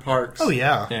other parks. Oh,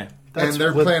 yeah. And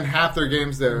they're playing half their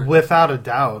games there. Without a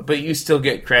doubt. But you still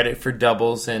get credit for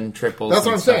doubles and triples. That's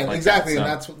what I'm saying. Like exactly.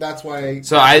 That, so. And that's why...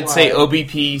 So I'd say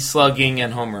OBP, slugging,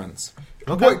 and home runs.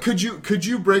 Okay. What, could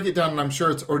you break it down, and I'm sure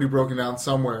it's already broken down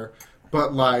somewhere,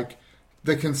 but like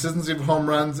the consistency of home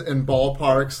runs in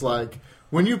ballparks, like...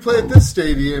 When you play at this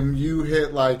stadium, you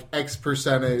hit like X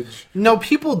percentage. No,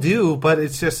 people do, but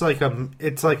it's just like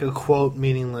a quote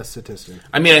meaningless statistic.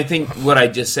 I mean, I think what I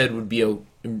just said would be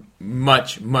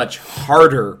much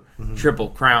harder Triple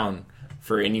Crown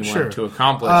for anyone to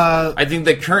accomplish. I think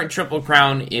the current Triple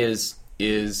Crown is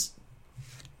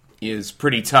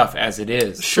pretty tough as it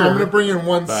is. So I'm going to bring in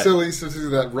one silly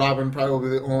statistic that Robin probably will be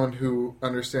the only one who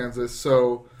understands this.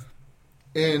 So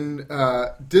in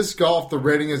disc golf, the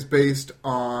rating is based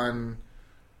on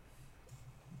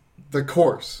the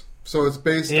course. So it's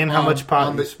based on how much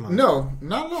pot you smoke. No,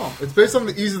 not at all. It's based on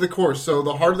the ease of the course. So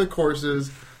the harder the course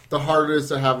is, the harder it is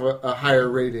to have a higher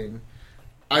rating.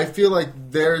 I feel like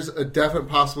there's a definite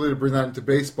possibility to bring that into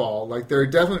baseball. Like there are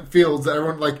definite fields that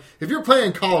everyone like. If you're playing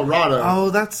in Colorado,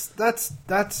 that's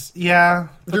yeah.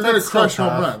 You're going to crush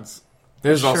home runs.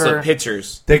 There's also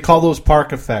pitchers. They call those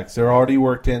park effects. They're already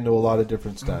worked into a lot of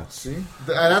different stats. See,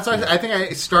 that's why I think I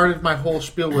started my whole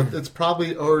spiel with. It's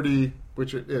probably already,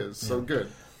 which it is. So good.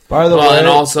 By the way, and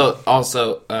also,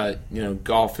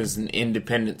 golf is an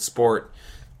independent sport.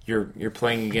 You're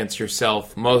playing against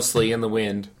yourself, mostly in the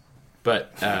wind.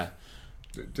 But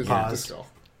disc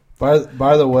golf.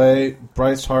 By the way,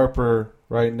 Bryce Harper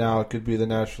right now could be the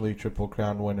National League Triple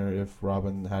Crown winner if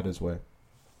Robin had his way.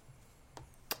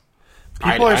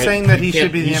 People are saying that he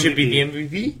should be the MVP. He should be the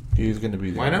MVP? He's going to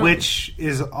be the Why not? Which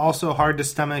is also hard to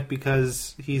stomach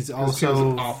because he's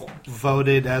also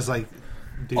voted as like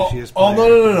douchiest player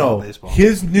no. in baseball.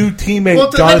 His new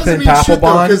teammate Jonathan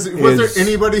Papelbon was there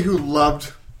anybody who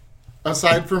loved,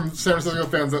 aside from San Francisco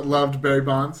fans, that loved Barry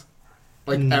Bonds?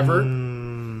 Like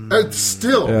ever?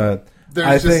 Still,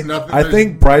 there's just nothing. I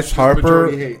think Bryce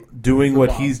Harper doing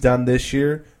what he's done this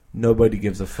year, nobody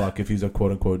gives a fuck if he's a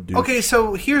quote unquote dude. Okay,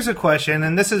 so here's a question,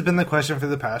 and this has been the question for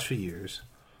the past few years.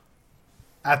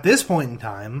 At this point in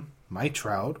time, Mike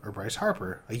Trout or Bryce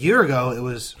Harper. A year ago, it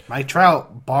was Mike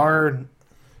Trout,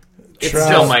 It's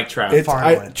still Mike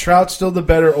Trout. Trout's still the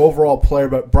better overall player,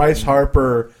 but Bryce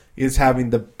Harper is having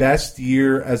the best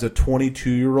year as a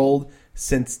 22-year-old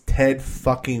since Ted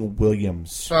fucking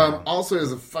Williams. Also, he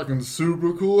has a fucking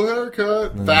super cool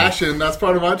haircut. Fashion, that's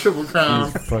part of my Triple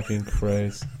Crown. Jesus fucking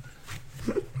Christ.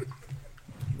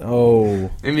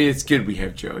 Oh. I mean, it's good we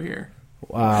have Joe here.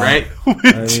 Wow. Right?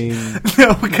 I mean...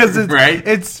 No, because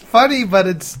it's funny, but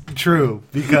it's true.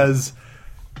 Because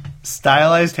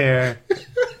stylized hair,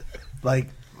 like...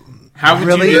 How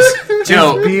would you just...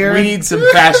 Joe, we need some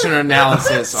fashion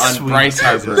analysis on Bryce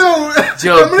Harper. No,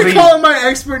 Joe, I'm going to call in my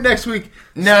expert next week.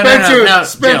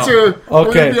 Spencer.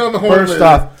 Okay, be on the first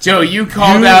off... Joe, you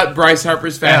called out Bryce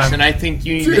Harper's fashion. I think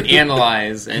you need to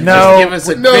analyze and just give us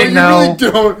a big... really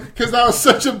don't, because that was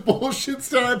such a bullshit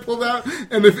stat I pulled out.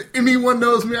 And if anyone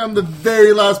knows me, I'm the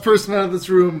very last person out of this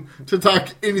room to talk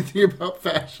anything about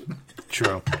fashion.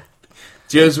 True.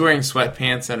 Joe's wearing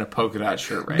sweatpants and a polka dot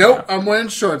shirt right now. Nope, now. I'm wearing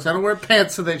shorts. I don't wear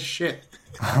pants, so they shit.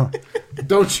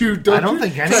 Don't you? I don't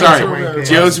think anyone's wearing pants.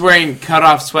 Joe's wearing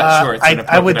cut-off sweat shorts and a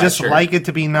polka dot I would just shirt. like it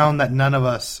to be known that none of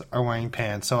us are wearing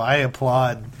pants, so I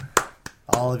applaud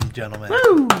all of you gentlemen.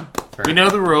 Woo! We know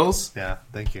the rules. Yeah,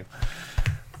 thank you.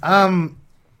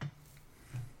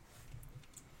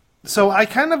 So I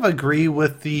kind of agree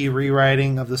with the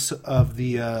rewriting of the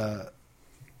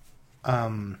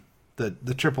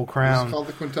Triple Crown. It's called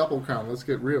the Quintuple Crown. Let's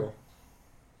get real.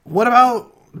 What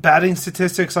about batting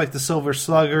statistics like the Silver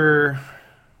Slugger?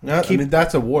 I mean,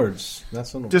 that's awards.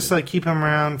 That's just like keep him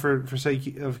around for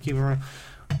sake of keeping him around.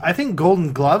 I think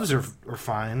Golden Gloves are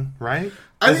fine, right?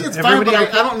 I think it's fine, but I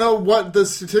don't know what the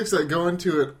statistics that go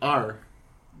into it are.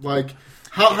 Like,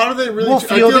 how do they really? Well,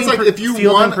 I feel it's like if you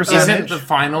won, isn't the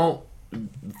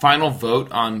final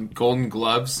vote on Golden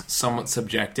Gloves somewhat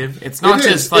subjective? It's not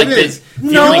just like this.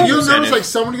 No, you'll notice like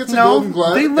someone gets a Golden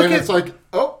Glove, and it's like,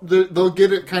 they'll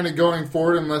get it kind of going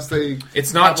forward unless they.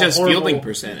 It's not just fielding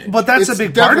percentage, but that's a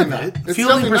big part of it.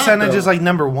 Fielding percentage is like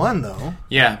number one, though.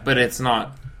 Yeah, but it's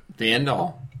not the end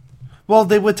all. Well,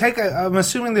 they would take. I'm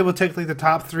assuming they would take like the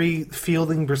top 3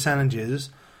 fielding percentages,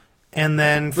 and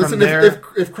then from there.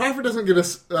 If Crawford doesn't get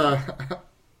a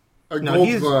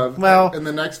Gold Glove in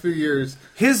the next few years,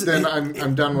 then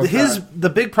I'm done with that. The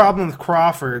big problem with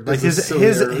Crawford, like his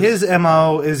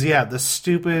MO is the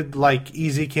stupid like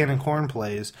easy can of corn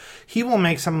plays. He will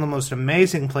make some of the most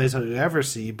amazing plays that you ever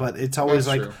see, but it's always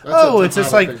it's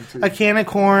just like a can of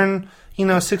corn.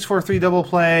 6-4-3 double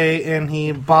play, and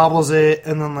he bobbles it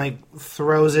and then like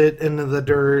throws it into the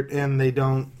dirt, and they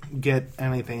don't get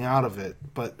anything out of it.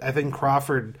 But I think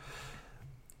Crawford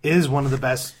is one of the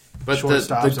best. But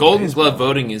the Golden Glove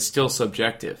voting is still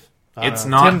subjective. It's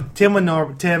not. Tim,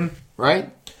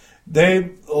 right? They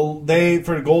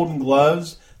for the Golden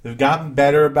Gloves, they've gotten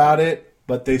better about it,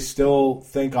 but they still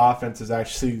think offense is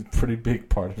actually a pretty big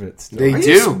part of it. Still. They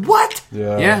do. What?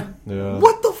 Yeah.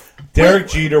 What the? Derek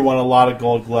Jeter won a lot of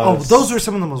Gold Gloves. Oh, those are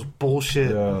some of the most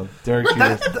bullshit. Yeah, Derek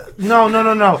Jeter. No.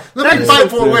 Let me fight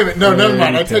for. Wait a minute. No, never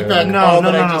mind. I take back. No.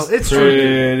 It's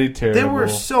pretty terrible. There were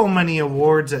so many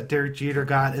awards that Derek Jeter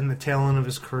got in the tail end of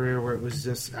his career where it was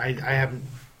just I haven't.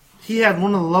 He had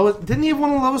one of the lowest. Didn't he have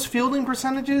one of the lowest fielding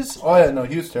percentages? Oh yeah, no,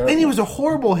 he was terrible. And he was a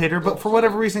horrible hitter, but for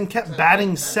whatever reason, kept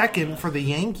batting second for the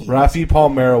Yankees. Rafi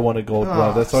Palmeiro won a Gold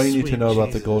Glove. That's all you need to sweet know about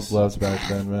the Jesus. Gold Gloves back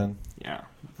then, man. Yeah.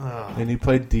 And he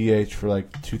played DH for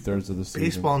like 2/3 of the season.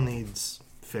 Baseball needs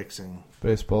fixing.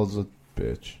 Baseball's a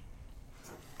bitch.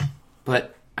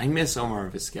 But I miss Omar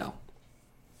Vizquel.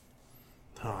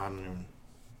 Oh, I don't even.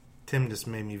 Tim just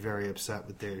made me very upset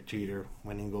with Derek Jeter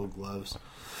winning Gold Gloves.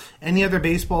 Any other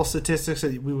baseball statistics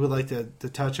that we would like to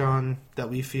touch on that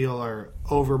we feel are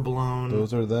overblown?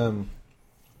 Those are them.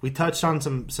 We touched on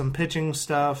some pitching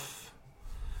stuff.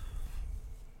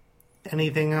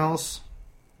 Anything else?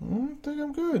 I think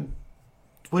I'm good.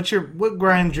 What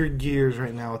grinds your gears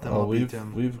right now with MLB,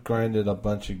 Tim? We've grinded a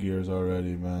bunch of gears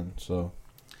already, man. So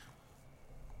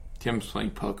Tim's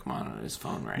playing Pokemon on his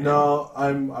phone right now.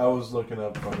 No, I was looking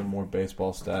up fucking more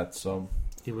baseball stats. So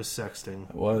He was sexting.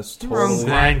 it was You were on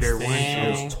totally Grindr, Sexting. weren't I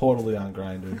you? was totally on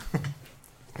Grinder.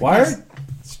 Why are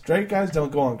straight guys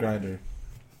don't go on Grinder?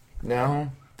 No,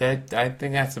 I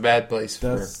think that's a bad place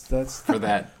That's for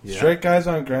that. straight guys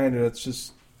on Grinder. That's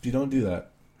just you don't do that.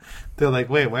 They're like,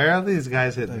 wait, where are these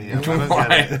guys hitting me? I don't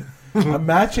get it. I'm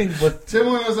matching with Tim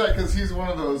knows that because he's one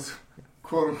of those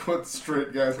quote unquote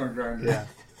straight guys on Grindr.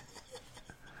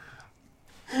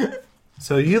 Yeah.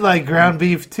 So you like ground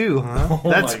beef too, huh?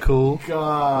 That's my cool.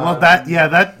 God. Well,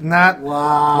 that's not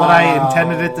Wow. what I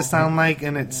intended it to sound like,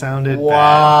 and it sounded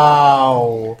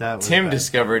Wow. bad. That was Tim bad.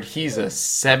 discovered he's a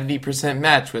 70%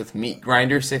 match with Meat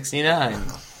Grinder 69.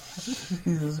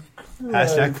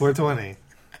 Hashtag 420.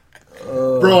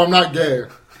 Bro, I'm not gay.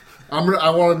 I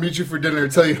want to meet you for dinner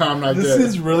and tell you how I'm not This gay.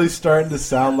 is really starting to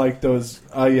sound like those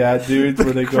dudes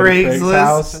where they go to Craigslist. Craig's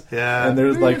house Yeah. and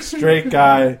there's like straight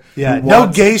guy Yeah, who no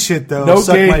wants- gay shit though. no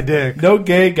Suck gay my dick. no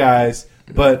gay guys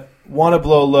but want to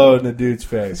blow load in a dude's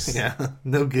face. Yeah,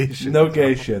 no gay shit. No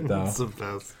gay shit though. It's the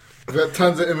best. I've got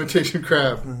tons of imitation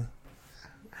crab.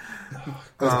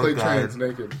 Let's play God. trans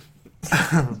naked.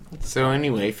 So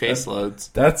anyway, face loads.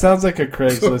 That sounds like a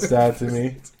Craigslist ad to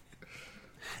me.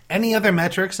 Any other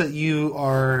metrics that you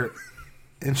are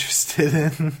interested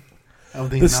in? Of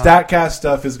The StatCast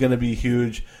stuff is going to be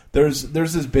huge. There's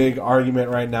this big argument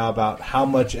right now about how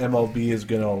much MLB is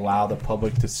going to allow the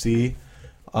public to see,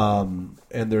 and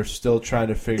they're still trying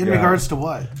to figure in out. regards to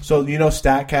what? So you know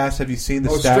StatCast? Have you seen the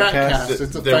Oh, StatCast? StatCast.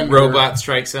 It's a The Fender. robot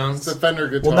strike zones. It's a Fender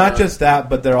guitar. Well, not just that,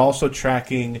 but they're also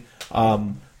tracking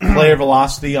player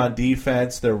velocity on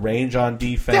defense, their range on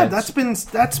defense. Yeah, that's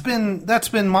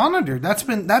been monitored.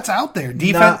 That's out there.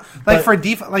 Defense, Not- like but-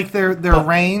 for like their but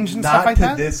range and not stuff like to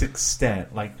that. this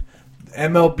extent. Like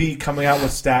MLB coming out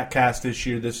with StatCast this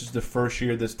year. This is the first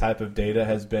year this type of data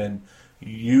has been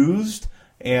used,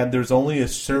 and there's only a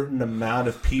certain amount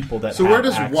of people that. So have where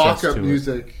does access walk-up to it.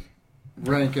 music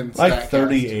rank in Like StatCast?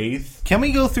 38th. Can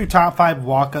we go through top 5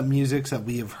 walk-up musics that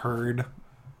we have heard?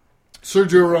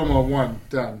 Sergio Romo, 1.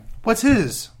 Done. What's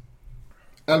his?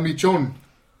 El Michon.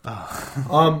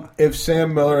 If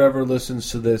Sam Miller ever listens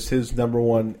to this, his number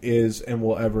one is and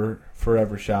will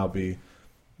forever shall be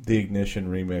the Ignition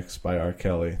remix by R.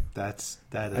 Kelly. That is.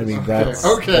 I mean, that's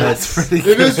Okay. That's pretty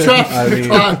It is trying I to mean-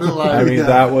 climb the line. I mean, Yeah.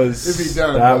 that was It'd be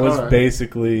done, that but was all right.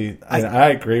 basically. I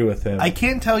agree with him. I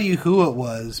can't tell you who it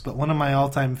was, but one of my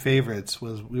all-time favorites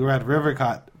was we were at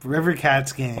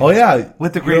Rivercats game. Oh yeah,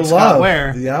 with the Your great Scott Love,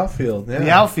 Ware, the outfield. Yeah.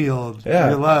 the outfield. Yeah,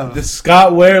 Your love. The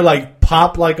Scott Ware like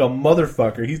popped like a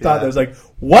motherfucker. He thought Yeah. that was like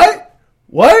what?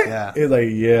 Yeah. He's like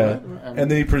yeah,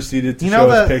 and then he proceeded to You show know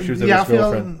us the pictures of the his outfield.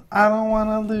 girlfriend. I don't want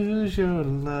to lose your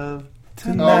love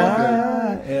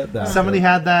tonight. Yeah, that. Somebody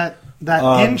had that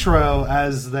intro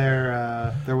as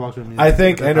their welcome music. I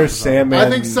think That Enter was awesome. Sandman. I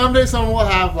think someday someone will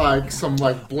have like some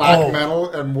like black Oh. metal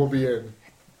and we'll be in.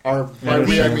 Or by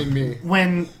we, I mean me.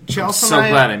 When I'm Chelsea so and I,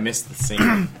 glad I missed the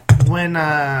scene.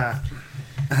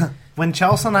 when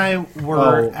Chelsea and I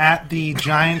were Oh. at the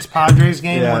Giants Padres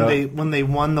game Yeah. when they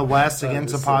won the West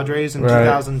against the Padres in Right.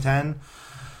 2010,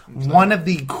 one of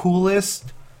the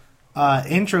coolest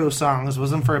intro songs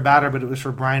wasn't for a batter, but it was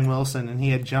for Brian Wilson, and he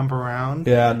had Jump Around.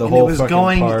 Yeah, and the and whole it was fucking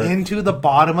going part. into the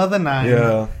bottom of the ninth.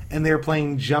 Yeah. And they were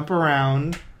playing Jump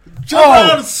Around. Jump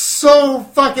Around is so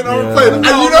fucking overplayed. And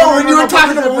you know when you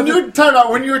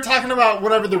were talking about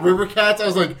whatever the River Cats, I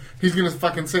was like, he's gonna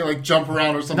fucking say like Jump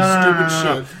Around or some stupid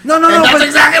shit. No, and that's but-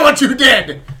 exactly what you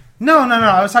did. No.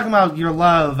 I was talking about your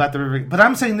love at the River. But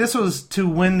I'm saying this was to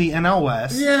win the NL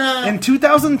West. Yeah. In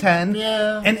 2010.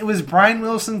 Yeah. And it was Brian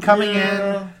Wilson coming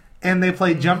in, and they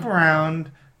played Jump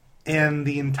Around, and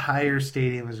the entire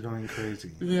stadium was going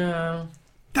crazy. Yeah.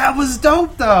 That was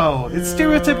dope, though. It's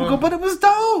stereotypical, but it was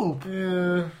dope.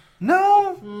 Yeah.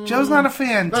 No? Joe's not a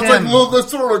fan. That's Tim. like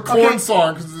that's sort of a Korn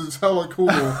song because it's hella cool.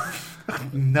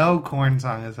 No Korn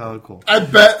song is hella cool. I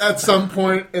bet at some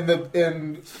point in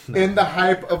the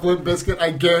hype of Limp Bizkit,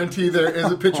 I guarantee there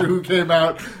is a pitcher who came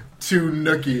out to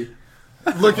Nookie.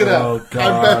 Look it up.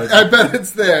 God. I bet it's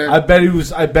there. I bet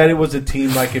it was a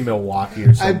team like in Milwaukee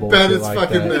or something. I bet it's like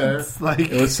fucking that. there. It's like,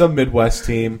 It was some Midwest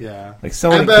team. Yeah. Like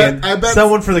someone, I bet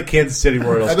someone for the Kansas City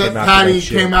Royals I bet came out Patty to that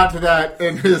shit. came out to that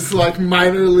in his like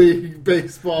minor league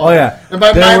baseball. Oh yeah, and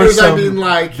by There minors were some- I mean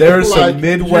like there was like some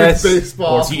Midwest youth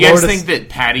baseball. or Do you guys Florida- think that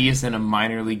Patty is in a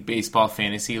minor league baseball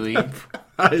fantasy league?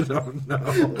 I don't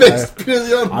know. Based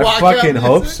purely on I walkout fucking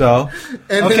hope music. so.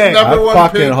 And Okay. his number I one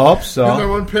fucking pick, hope so. His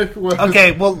number one pick was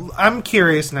Okay, well, I'm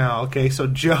curious now. Okay, so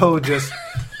Joe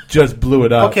Just blew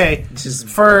it up. Okay,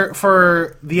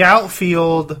 for the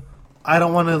outfield, I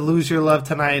Don't Want to Lose Your Love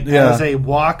Tonight Yeah. as a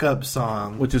walk-up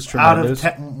song. Which is Out of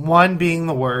tremendous. 1 being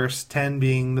the worst, 10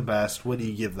 being the best, what do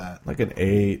you give that? Like an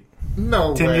 8.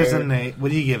 no 10 way. gives it an 8.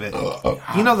 What do you give it?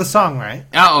 You know the song, right?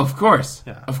 Oh, of course.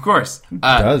 Yeah. Of course.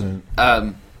 Doesn't.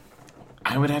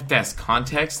 I would have to ask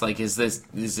context. Like, is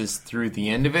this through the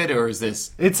end of it, or is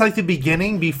this It's like the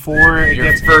beginning before it your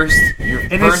gets... first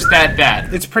And it's- at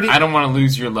bat? it's pretty- I don't want to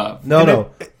lose your love. No.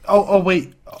 Oh,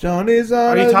 wait. Johnny's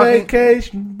on Are you a talking-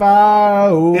 vacation far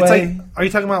away. It's like... Are you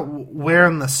talking about where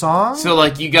in the song? So,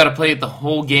 like, you got to play it the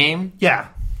whole game, Yeah.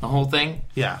 the whole thing.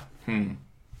 Yeah.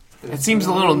 It seems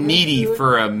a little needy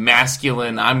for a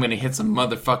masculine. I'm going to hit some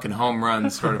motherfucking home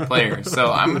runs sort of player.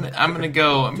 So I'm gonna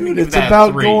go. Dude, give it's that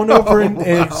about 3. going over and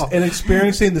wow.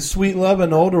 experiencing the sweet love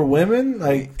in older women.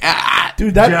 Like, Ah,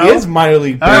 dude, that Joe? is minor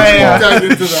league baseball. right, yeah. Dive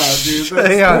into that, dude. That's,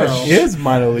 Hey, on. no. It is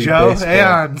minor league Joe, baseball. hey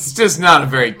on. it's just not a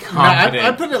very Nah, confident.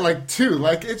 I put it like 2.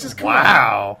 Like it's just come on.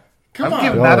 Wow. Come I'm on.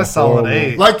 giving that a solid horrible.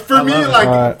 8. Like for me, love it. like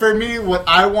Alright. for me, what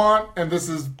I want, and this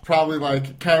is probably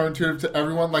like counterintuitive to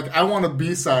everyone. Like I want a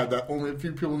B-side that only a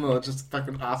few people know. It's just a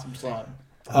fucking awesome song.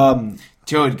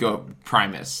 Joe would go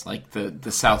Primus, like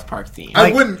the South Park theme.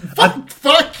 I wouldn't.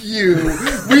 Fuck you.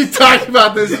 We talked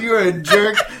about this. You're a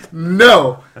jerk.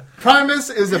 No. Primus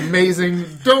is amazing.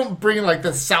 Don't bring like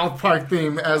the South Park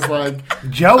theme as like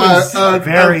Joe is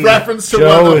very... a reference to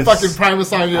Joe what the is- fucking Primus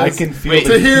song is. I can feel Wait,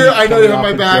 the to hear. heat I know you coming have my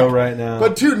off of back Joe right now.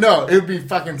 But 2, no, it would be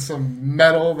fucking some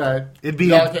metal that It'd be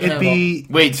y'all can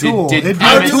Wait, Tool. did It'd be handle. a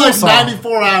I would do Tool like song.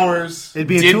 94 hours. It'd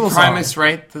be a Did Tool Primus song.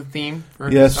 write the theme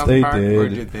for Yes, South they Park, did. Or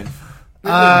did they?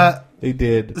 They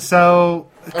did. So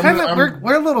kind of I'm-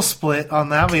 we're a little split on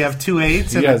that. We have 2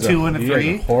 8s and You a guys 2 and a you guys are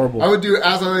 3. horrible. I would do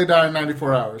As I Lay Down in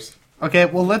 94 hours. Okay,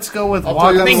 well let's go with I'll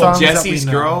walk tell up you I what, songs think that we Jesse's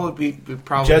know. Girl would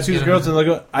probably Jesse's get Girls him. and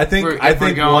Lego. I think If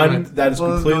we're going one with- that is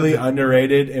Well, let's completely go with-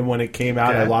 underrated, and when it came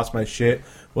out, I Okay. lost my shit.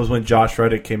 Was when Josh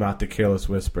Reddick came out to "Careless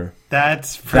Whisper."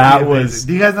 That's pretty That amazing. was-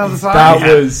 Do you guys know the song? That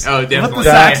Yeah. was Oh, With definitely. the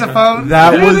saxophone.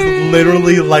 that was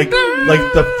literally like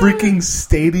the freaking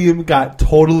stadium got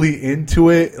totally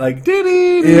into it. Like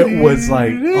it was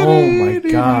like, oh my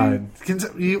god.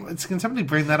 Can somebody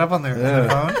bring that up on their Yeah.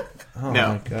 phone? Oh No,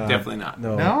 my god. definitely not.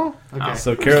 No. Okay.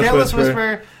 So Careless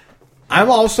Whisper. I'm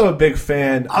also a big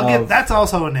fan. I'll give that's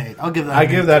also an 8. I'll give that. I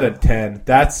an give 8. that a 10.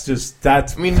 That's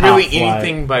I mean, top really, flight.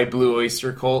 anything by Blue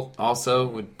Oyster Cult also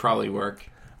would probably work.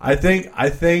 I think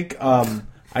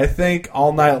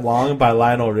All Night Long by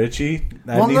Lionel Richie.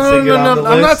 That Well, needs no, to get on the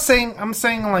I'm not list. saying. I'm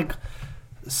saying like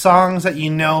songs that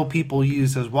you know people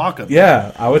use as walk-up.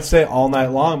 Yeah, I would say All Night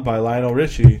Long by Lionel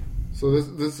Richie. So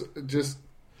this just.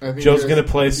 I think Joe's you gonna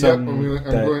guys- play Yep, something I'm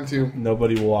that going to.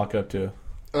 nobody will walk up to.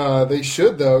 They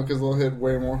should though, because they'll hit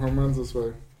way more home runs this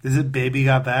way. Is it Baby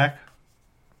Got Back?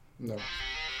 No.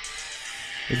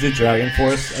 Is it Dragon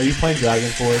Force? Are you playing Dragon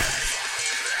Force?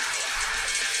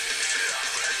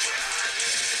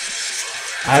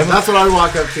 That's what I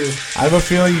walk up to. I have a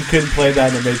feeling you couldn't play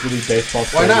that in a Major League Baseball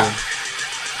Why stadium. not?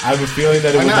 I have a feeling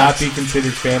that it Why would not? not be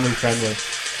considered family friendly.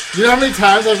 You know how many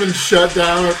times I've been shut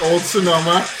down at Old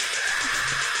Sonoma?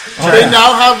 Oh, They yeah.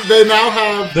 now have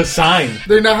The sign. a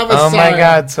Oh sign. my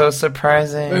god, so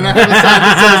surprising. They now have a sign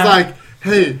that says like,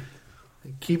 "Hey,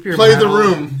 Keep your play the mouth-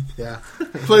 room, Yeah.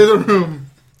 play the room."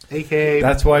 AKA.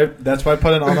 That's why I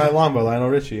put in All Night Long by Lionel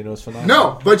Richie, and it was phenomenal.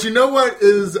 No, but you know what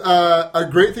is a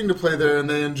great thing to play there, and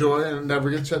they enjoy and never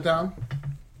get shut down?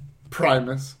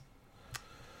 Primus.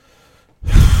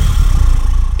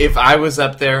 If I was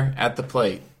up there at the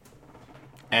plate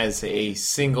as a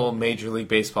single Major League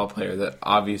Baseball player that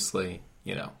obviously,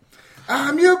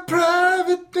 I'm your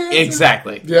private dancer.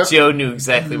 Exactly. Yep. Joe knew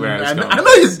exactly where I was going. I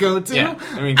know your go-to. Yeah,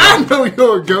 I know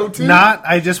your go-to. Not,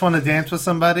 I just want to dance with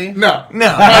somebody. No.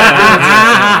 No.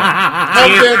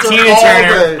 Tina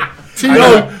Turner.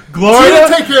 Tina. Gloria?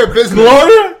 Tina take care of business.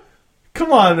 Gloria?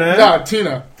 Come on, man. No,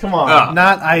 Tina. Come on.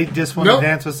 Not, I just want Nope. to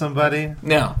dance with somebody.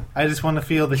 No. I just want to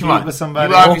feel the Come heat on. with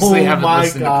somebody. You obviously Oh haven't my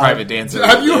listened God. to Private Dancer.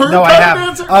 Have you heard No, I Private have.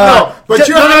 Dancer? No. But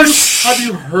have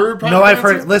you heard Private No, I've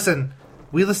Dancer? heard. Listen,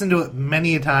 we listened to it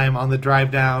many a time on the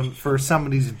drive down for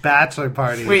somebody's bachelor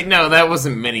party. Wait, no, that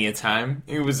wasn't many a time.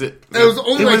 It was It was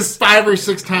only like 5 or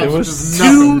 6 times. It was which is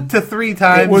 2 nothing. to 3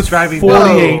 times It was driving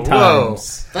 48 down.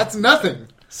 times. That's nothing.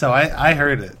 So I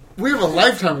heard it. We have a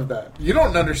lifetime of that. You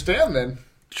don't understand then.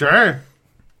 Sure.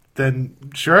 Then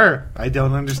sure, I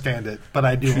don't understand it, but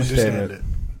I do understand it.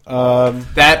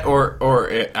 that,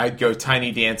 or I'd go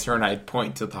Tiny Dancer and I'd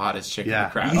point to the hottest chick in the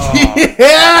crowd.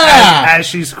 Yeah! As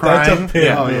she's crying. That's a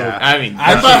pimp Oh move. yeah. I mean,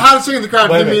 And by hottest chick in the crowd,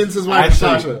 Wait he a minute. means his wife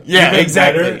Actually, Natasha. yeah, even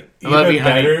exactly. Better, I love even you,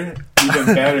 honey. better. Even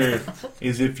better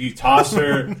is if you toss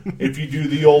her. If you do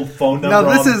the old phone number.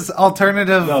 No, this on- is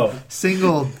alternative No.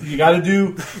 single. You got to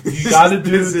do. You got to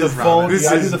do This the is phone. wrong. You This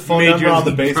got to do is the phone major number on the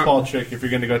league baseball wrong. trick if you're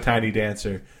going to go Tiny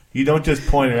Dancer. You don't just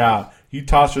point her out. You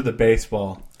toss her the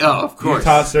baseball. oh, of You course.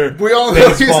 toss her. We all know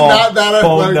he's baseball, not that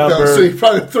phone athletic, number. though, so you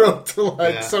probably throw it to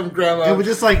like Yeah. some grandma. It would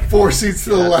just like 4 seats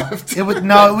to the left. it would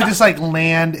just like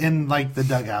land in like the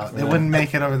dugout. It wouldn't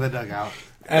make it over the dugout.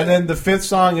 And then the 5th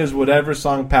song is whatever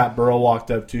song Pat Burrell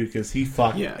walked up to because he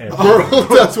fucked Yeah. everyone. Burrell,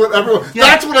 that's what everyone. Yeah.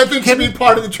 That's what I think should be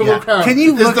part of the Triple Yeah. Crown. Can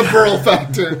you is look- the Burrell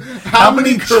factor? How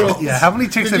many girls? Yeah, how many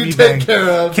chicks did have you you take banged? care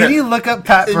of? Can you look up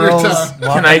Pat In your Burrell's town.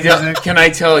 walk-up Can I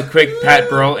tell a quick Pat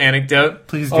Burrell anecdote?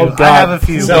 Please do. Oh, God. I have a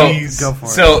few. So- Please go for it.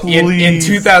 So in Please.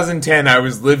 2010, I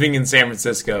was living in San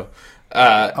Francisco.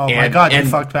 Oh my God, you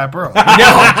fucked Pat Burrell. No,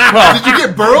 well, Did you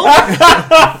get Burrell?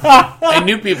 I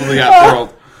knew people who got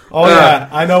Burrelled. Oh yeah,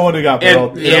 I know one who got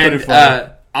Burrell.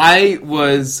 And I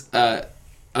was a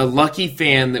lucky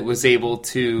fan that was able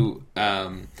to.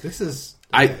 This is.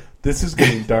 This is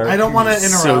getting dark. I don't want to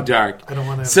interrupt. So dark. I don't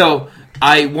want to. So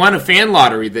I won a fan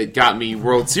lottery that got me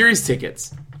World Series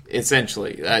tickets.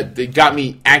 Essentially, they got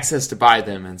me access to buy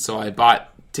them, and so I bought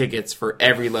tickets for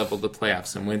every level of the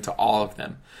playoffs and went to all of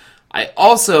them. I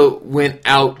also went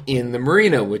out in the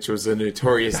Marina, which was a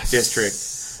notorious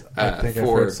district. I think I've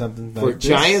heard something like for this.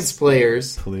 Giants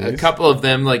players. Please. A couple of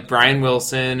them, like Brian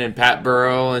Wilson and Pat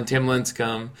Burrell and Tim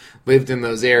Lincecum, lived in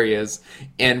those areas.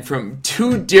 And from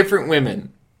 2 different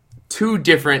women, 2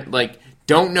 different, like,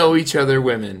 don't know each other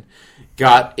women,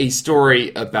 got a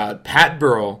story about Pat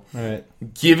Burrell Right.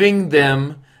 giving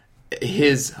them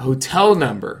his hotel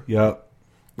number, Yep.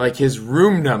 like his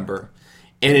room number,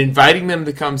 and inviting them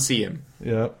to come see him.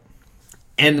 Yep.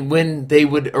 And when they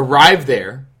would arrive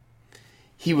there,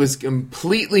 he was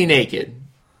completely naked,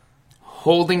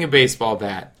 holding a baseball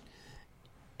bat,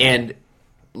 and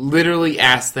literally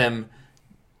asked them,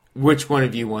 which one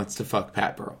of you wants to fuck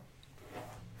Pat Burrell?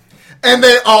 And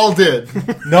they all did.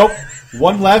 Nope.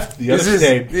 One left, the other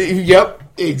stayed. Yep,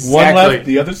 exactly. One left,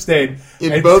 the other stayed.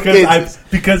 In And both because cases.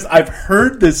 because I've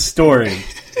heard this story.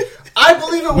 I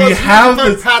believe it was. We have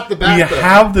the the Pat the Bat. we though.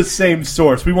 have the same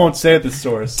source. We won't say the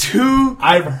source. 2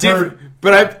 I've different, heard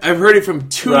but I've heard it from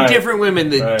 2 Right. different women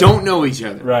that Right. don't know each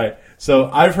other. Right. So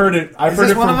I've heard it. I've Is heard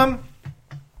this it one from, of them?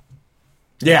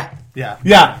 Yeah.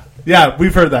 Yeah. Yeah,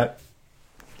 we've heard that.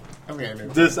 Okay, I knew.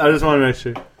 I just want to make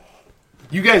sure.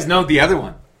 You guys know the other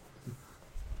one.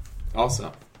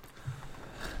 Also.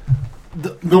 The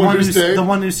one one who who stayed? The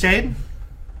one who stayed.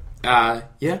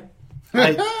 Yeah.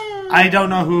 I don't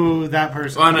know who that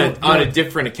person. On a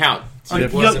different account. So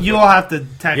it wasn't- You'll have to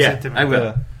text Yeah, it to me. I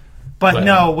will. But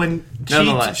no, when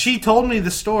Nonetheless. she told me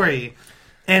the story,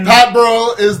 and Pat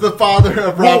Burrell is the father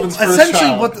of Robin's first essentially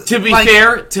child. what the, To be like,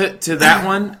 fair to that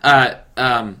one, I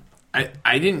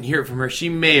didn't hear it from her. She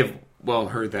may have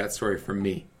heard that story from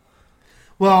me.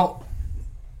 Well,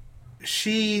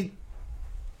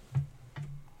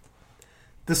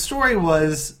 the story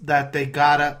was that they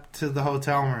got up to the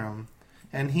hotel room,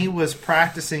 and he was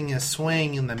practicing his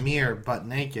swing in the mirror, butt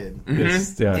naked,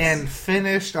 Yes. and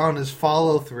finished on his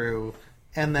follow through,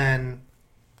 and then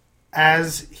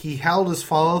as he held his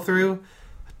follow through,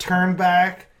 turned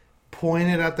back,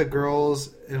 pointed at the girls,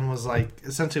 and was like,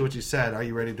 essentially what you said, "Are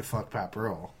you ready to fuck Pat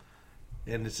Burrell?"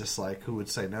 And it's just like, who would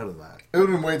say no to that? It would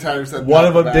have been way tighter if said One Pat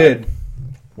of them the Bat. did.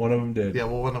 One of them did. Yeah,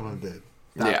 well, one of them did.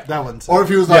 Yeah. That one's. Or if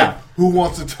he was like, Yeah. "Who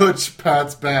wants to touch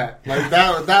Pat's bat?" Like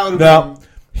that would have No, been.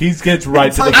 he gets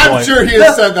right to the like- point. I'm sure he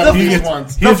has said that at he least gets,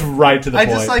 once. he gets right to the I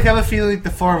point. just like have a feeling like the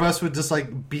 4 of us would just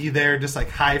like be there, just like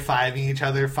high fiving each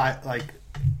other,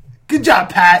 Good job,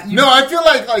 Pat. No, I feel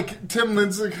like Tim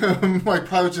Lincecum like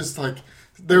probably just like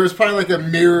there was probably like a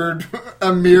mirror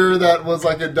that was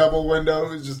like a double window. It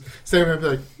was just standing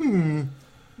there like,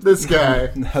 this guy.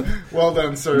 Well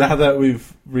done, sir. Now that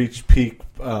we've reached peak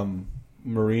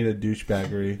marina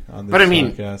douchebaggery on this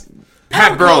podcast.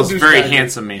 Pat Burrell is a very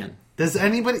handsome man. Does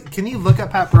anybody? Can you look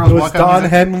at Pat Burrell's? It was Don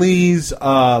Henley's.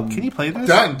 Can you play this?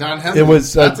 Don Henley. It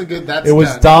was. That's a good. That's it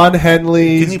was Don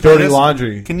Henley's Dirty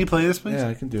Laundry. Can you play this, please? Yeah,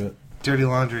 I can do it. Dirty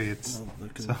Laundry. It's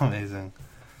so amazing.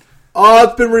 Oh,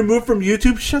 it's been removed from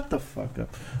YouTube. Shut the fuck up.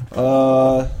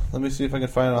 Let me see if I can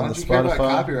find it on the Spotify. Care about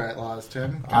copyright laws,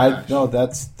 Tim? No,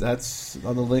 that's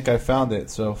on the link I found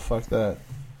it. So fuck that.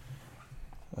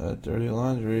 Dirty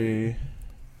Laundry.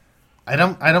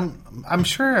 I'm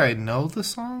sure I know the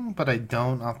song, but I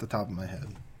don't off the top of my head.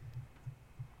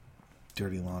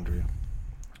 Dirty Laundry.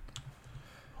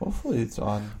 Hopefully it's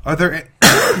on. Are there...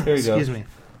 Here you go. Excuse me.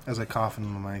 As I cough in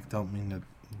the mic, don't mean to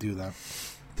do that.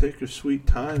 Take your sweet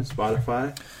time,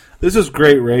 Spotify. This is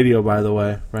great radio, by the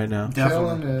way, right now.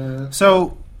 Definitely.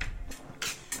 So...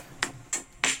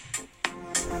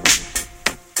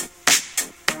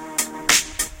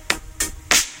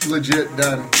 Legit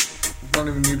done. Don't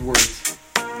even need words.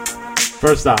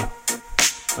 First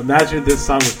off, imagine this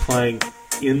song was playing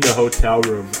in the hotel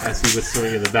room as he was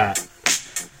swinging the bat.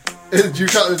 Is that what you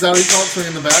call it,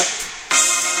 swinging the bat?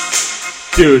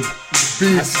 Dude,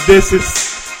 Beast.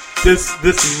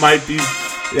 This might be.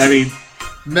 I mean,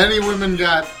 many women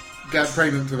got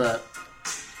pregnant to that.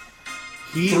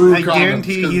 I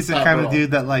guarantee he's the kind of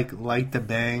dude that liked to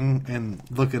bang and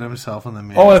look at himself in the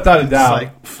mirror. Oh, without a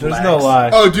doubt. There's no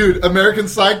lie. Oh, dude, American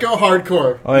Psycho,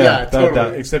 hardcore. Oh yeah, totally.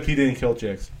 doubt. Except he didn't kill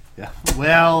chicks. Yeah.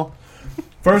 Well,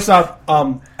 first off,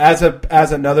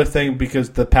 as another thing, because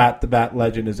the Pat the Bat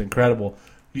legend is incredible,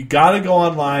 you got to go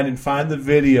online and find the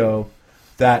video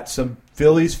that some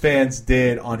Phillies fans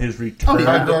did on his return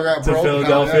to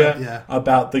Philadelphia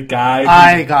about the guy.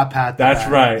 I got Pat. That's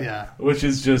right. Yeah, which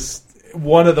is just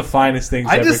one of the finest things.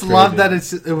 I just love that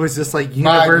it was just like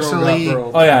universally.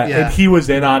 Oh yeah, and he was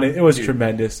in on it. It was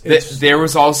tremendous. There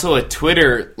was also a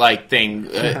Twitter thing,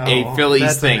 a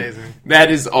Phillies thing. Amazing.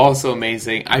 That is also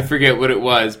amazing. I forget what it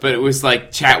was, but it was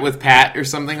like chat with Pat or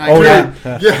something like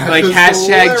that. Yeah, like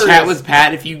hashtag hilarious. chat with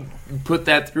Pat. If you put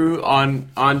that through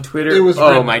on Twitter, it was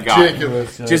my god,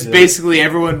 ridiculous. Just basically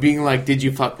everyone being like, "Did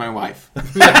you fuck my wife?"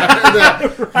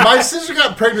 My sister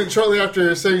got pregnant shortly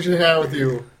after saying she had with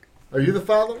you. Are you the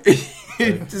father?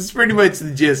 It's pretty much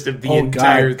the gist of the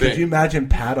entire thing. Could you imagine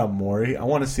Pat on Maury? I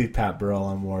want to see Pat Burrell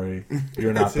on Maury.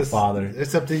 You're not the father.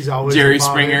 Except he's always Jerry the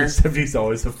father. Springer. Except he's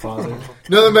always the father.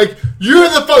 No, they're like, you're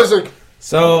the father.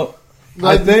 So,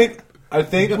 I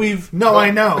think we've... No,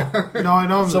 I know. No, I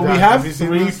know. So we have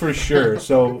three for sure.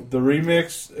 So the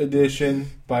remix edition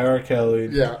by R. Kelly.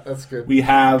 Yeah, that's good. We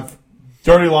have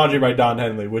Dirty Laundry by Don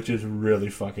Henley, which is really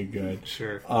fucking good.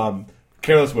 Sure.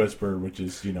 Careless Whisper, which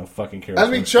is, fucking Careless I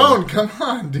mean, Whisper. Chon, come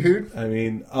on, dude. I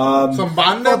mean, some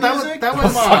banda music?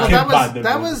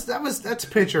 That's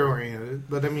picture oriented,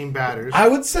 but I mean batters. I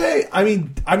would say, I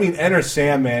mean, Enter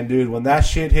Sandman, dude. When that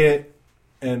shit hit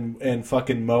and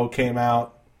fucking Mo came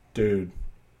out, dude.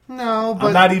 No, but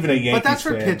I'm not even a Yankees But that's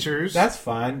for fan. pitchers. That's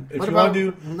fine. If what you about, want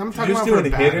to do, I'm talking just about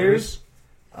doing for hitters.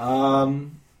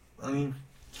 batters. I mean,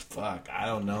 fuck, I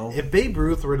don't know. If Babe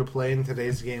Ruth were to play in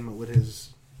today's game, it would his.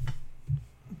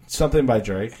 Something by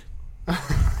Drake.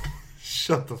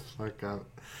 Shut the fuck up.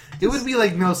 It would be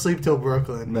like No Sleep Till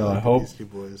Brooklyn. No, I hope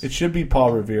it should be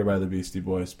Paul Revere by the Beastie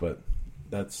Boys, but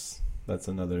that's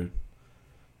another.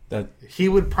 That he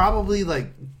would probably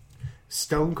like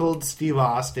Stone Cold Steve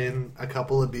Austin a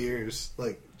couple of beers,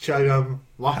 like chug them,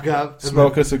 walk up,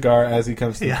 smoke a cigar as he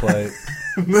comes to the plate,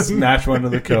 snatch one to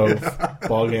the cove,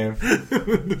 ball game.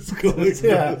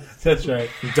 Yeah, that's right.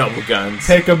 Double guns.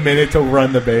 Take a minute to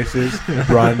run the bases,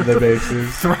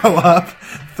 throw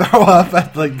up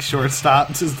at like shortstop,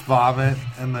 just vomit,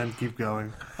 and then keep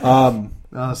going. Oh,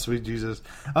 sweet Jesus.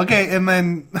 Okay, and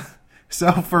then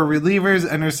so for relievers,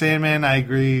 Enter Sandman, I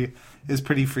agree, is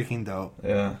pretty freaking dope.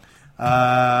 Yeah.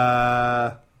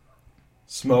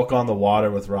 Smoke on the Water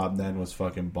with Rob Nen was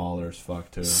fucking baller as fuck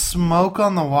too. Smoke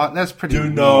on the Water, that's pretty.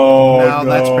 Dude, weak.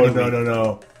 that's pretty weak.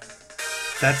 No.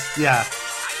 That's yeah.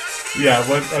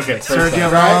 Okay. Sergio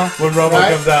when Romo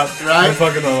comes out, right? When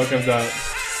fucking Romo comes out,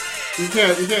 you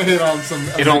can't hit on some.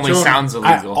 It only sounds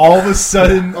illegal. I all of a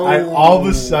sudden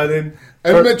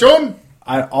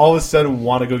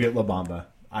want to go get La Bamba.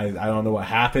 I don't know what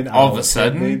happened. All of a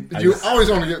sudden, everyone always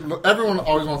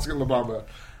wants to get La Bamba.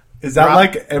 Is that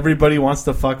like everybody wants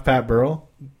to fuck Pat Burrell?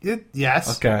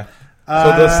 Yes. Okay.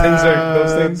 So those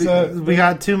things. We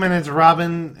got 2 minutes.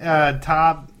 Robin,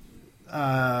 top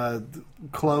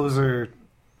closer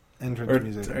entrance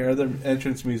music. Or other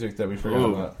entrance music that we forgot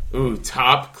about. Ooh,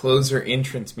 top closer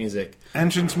entrance music.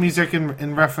 Entrance music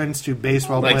in reference to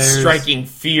baseball like players. Striking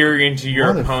fear into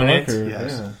your opponent.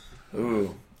 Yes. Yeah.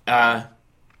 Ooh.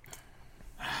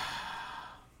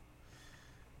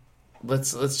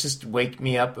 Let's just wake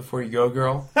me up before you go,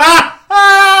 girl.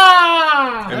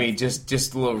 I mean, just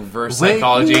a little reverse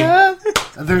psychology.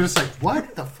 And they're just like,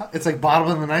 what the fuck? It's like bottom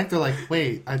of the ninth. They're like,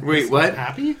 wait, what?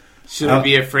 Happy? Should I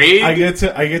be afraid? I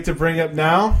get to bring up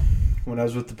now. When I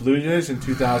was with the Blue Jays in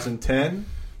 2010,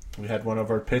 we had one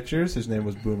of our pitchers. His name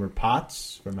was Boomer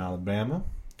Potts from Alabama.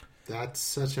 That's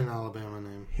such an Alabama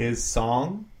name. His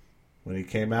song, when he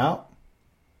came out,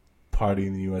 "Party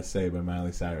in the USA" by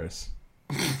Miley Cyrus.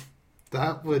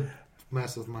 That would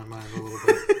mess with my mind a little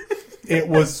bit. It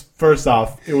was, first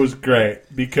off, it was great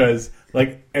because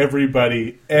like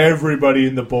everybody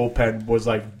in the bullpen was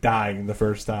like dying the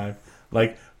first time.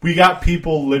 Like we got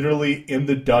people literally in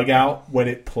the dugout when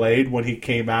it played, when he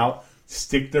came out,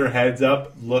 stick their heads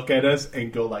up, look at us,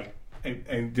 and go like,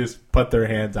 and just put their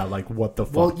hands out like, what the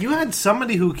fuck? Well, you had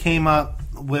somebody who came up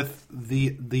with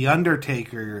the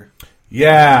Undertaker.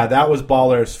 Yeah, that was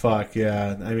baller as fuck.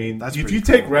 Yeah, I mean, if you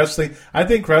take wrestling, I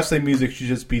think wrestling music should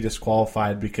just be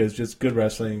disqualified because just good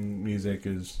wrestling music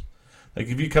is like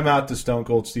if you come out to Stone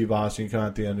Cold Steve Austin, you come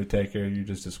out to The Undertaker, you're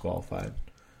just disqualified.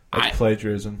 That's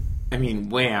plagiarism. I mean,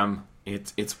 Wham!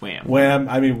 It's Wham! Wham!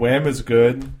 I mean, Wham is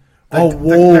good.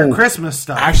 Their Christmas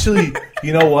stuff. Actually,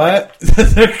 you know what?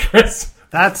 Their Christmas.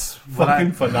 That's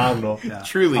fucking phenomenal. Yeah.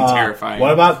 Truly terrifying.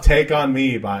 What about "Take on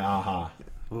Me" by Aha?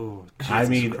 Ooh, I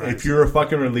mean, if you're a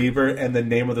fucking reliever and the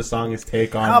name of the song is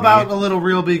 "Take on Me," how about a little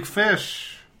Real Big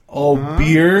Fish? Oh,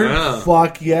 beer!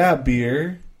 Fuck yeah,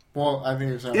 beer! Well, I think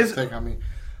you're saying "Take on Me."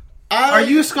 Are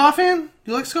you a ska fan?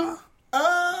 You like ska?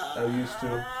 I used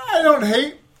to. I don't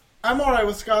hate. I'm all right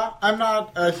with ska. I'm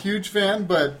not a huge fan,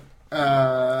 but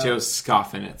Joe's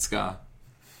scoffing at ska.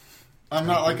 I'm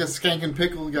not like a skank and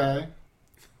pickle guy.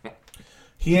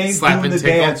 He ain't doing the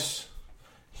dance.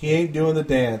 He ain't doing the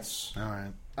dance. All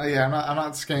right. Oh yeah, I'm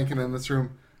not skanking in this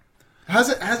room. Has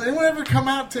anyone ever come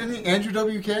out to any Andrew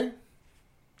WK?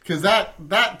 Because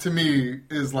that to me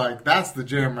is like that's the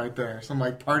jam right there. Some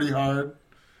like party hard.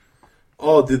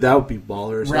 Oh, dude, that would be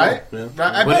ballers, right? Yeah.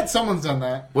 I bet someone's done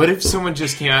that. What if someone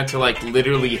just came out to like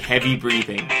literally heavy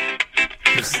breathing?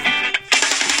 Just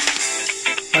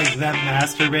like them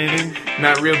masturbating?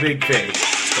 Not Real Big Fish,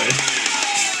 but.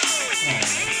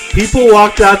 People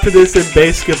walked out to this in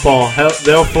basketball.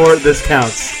 Therefore, this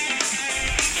counts.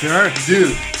 Sure,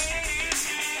 dude.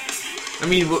 I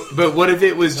mean, but what if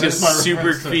it was just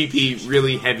super creepy,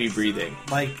 really heavy breathing?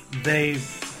 Like they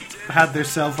had their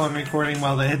cell phone recording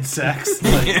while they had sex.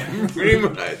 Like, yeah, pretty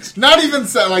much. Not even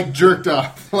like jerked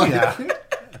off. Like, yeah.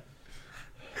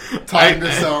 Talking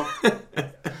to self.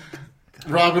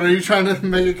 Robin, are you trying to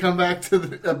make a comeback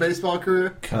to a baseball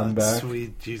career? Comeback.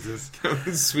 Sweet Jesus.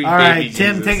 Sweet all right, baby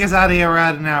Tim, Jesus. take us out of here. We're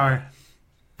at an hour.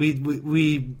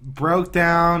 We broke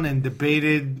down and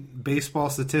debated baseball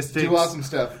statistics. Do awesome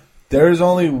stuff. There's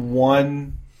only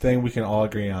one thing we can all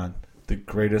agree on. The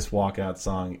greatest walkout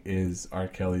song is R.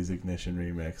 Kelly's Ignition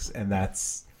remix, and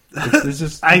that's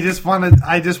just. I just want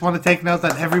to take note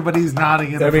that everybody's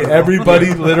nodding.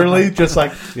 Everybody literally just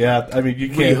like, yeah. I mean, you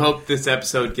can't. We hope this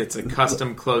episode gets a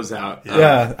custom closeout.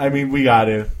 Yeah, I mean, you got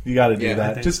to do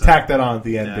that. Just tack that on at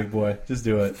the end, Yeah. big boy. Just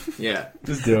do it. Yeah,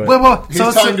 just do it. Well, He's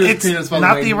so talking to his it's penis, by the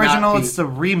not way, the not original; Pete. it's the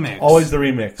remix. Always the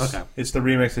remix. Okay. It's the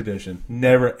remix edition.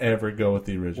 Never ever go with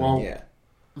the original. Well,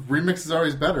 remix is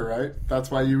always better, right? That's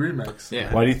why you remix.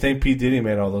 Yeah. Why do you think P. Diddy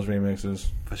made all those remixes?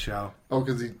 For sure. Oh,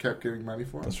 because he kept getting money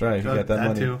for it. That's right. He got that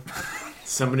money. too.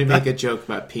 Somebody make a joke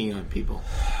about peeing on people.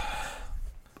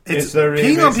 It's the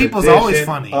peeing on remix people's always edition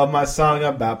funny. Of my song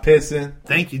about pissing.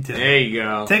 Thank you, Tim. There you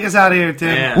go. Take us out of here,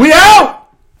 Tim. Yeah. We out!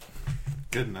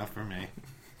 Good enough for me.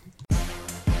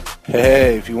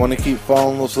 Hey, if you want to keep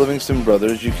following Los Livingston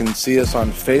Brothers, you can see us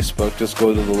on Facebook. Just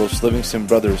go to the Los Livingston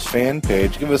Brothers fan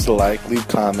page, give us a like, leave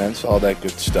comments, all that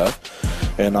good stuff.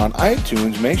 And on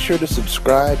iTunes, make sure to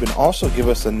subscribe and also give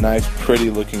us a nice,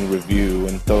 pretty-looking review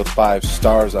and throw 5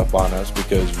 stars up on us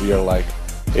because we are like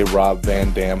a Rob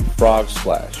Van Dam frog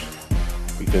splash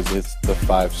because it's the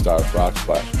 5-star frog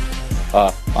splash.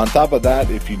 On top of that,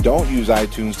 if you don't use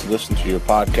iTunes to listen to your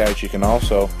podcast, you can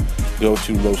also go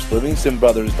to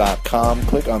LosLivingstonBrothers.com,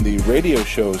 click on the radio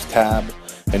shows tab,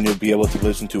 and you'll be able to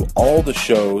listen to all the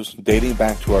shows dating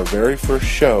back to our very first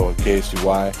show at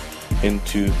KCY in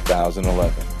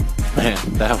 2011. Man,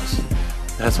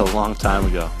 that's a long time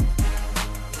ago.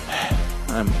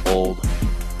 I'm old.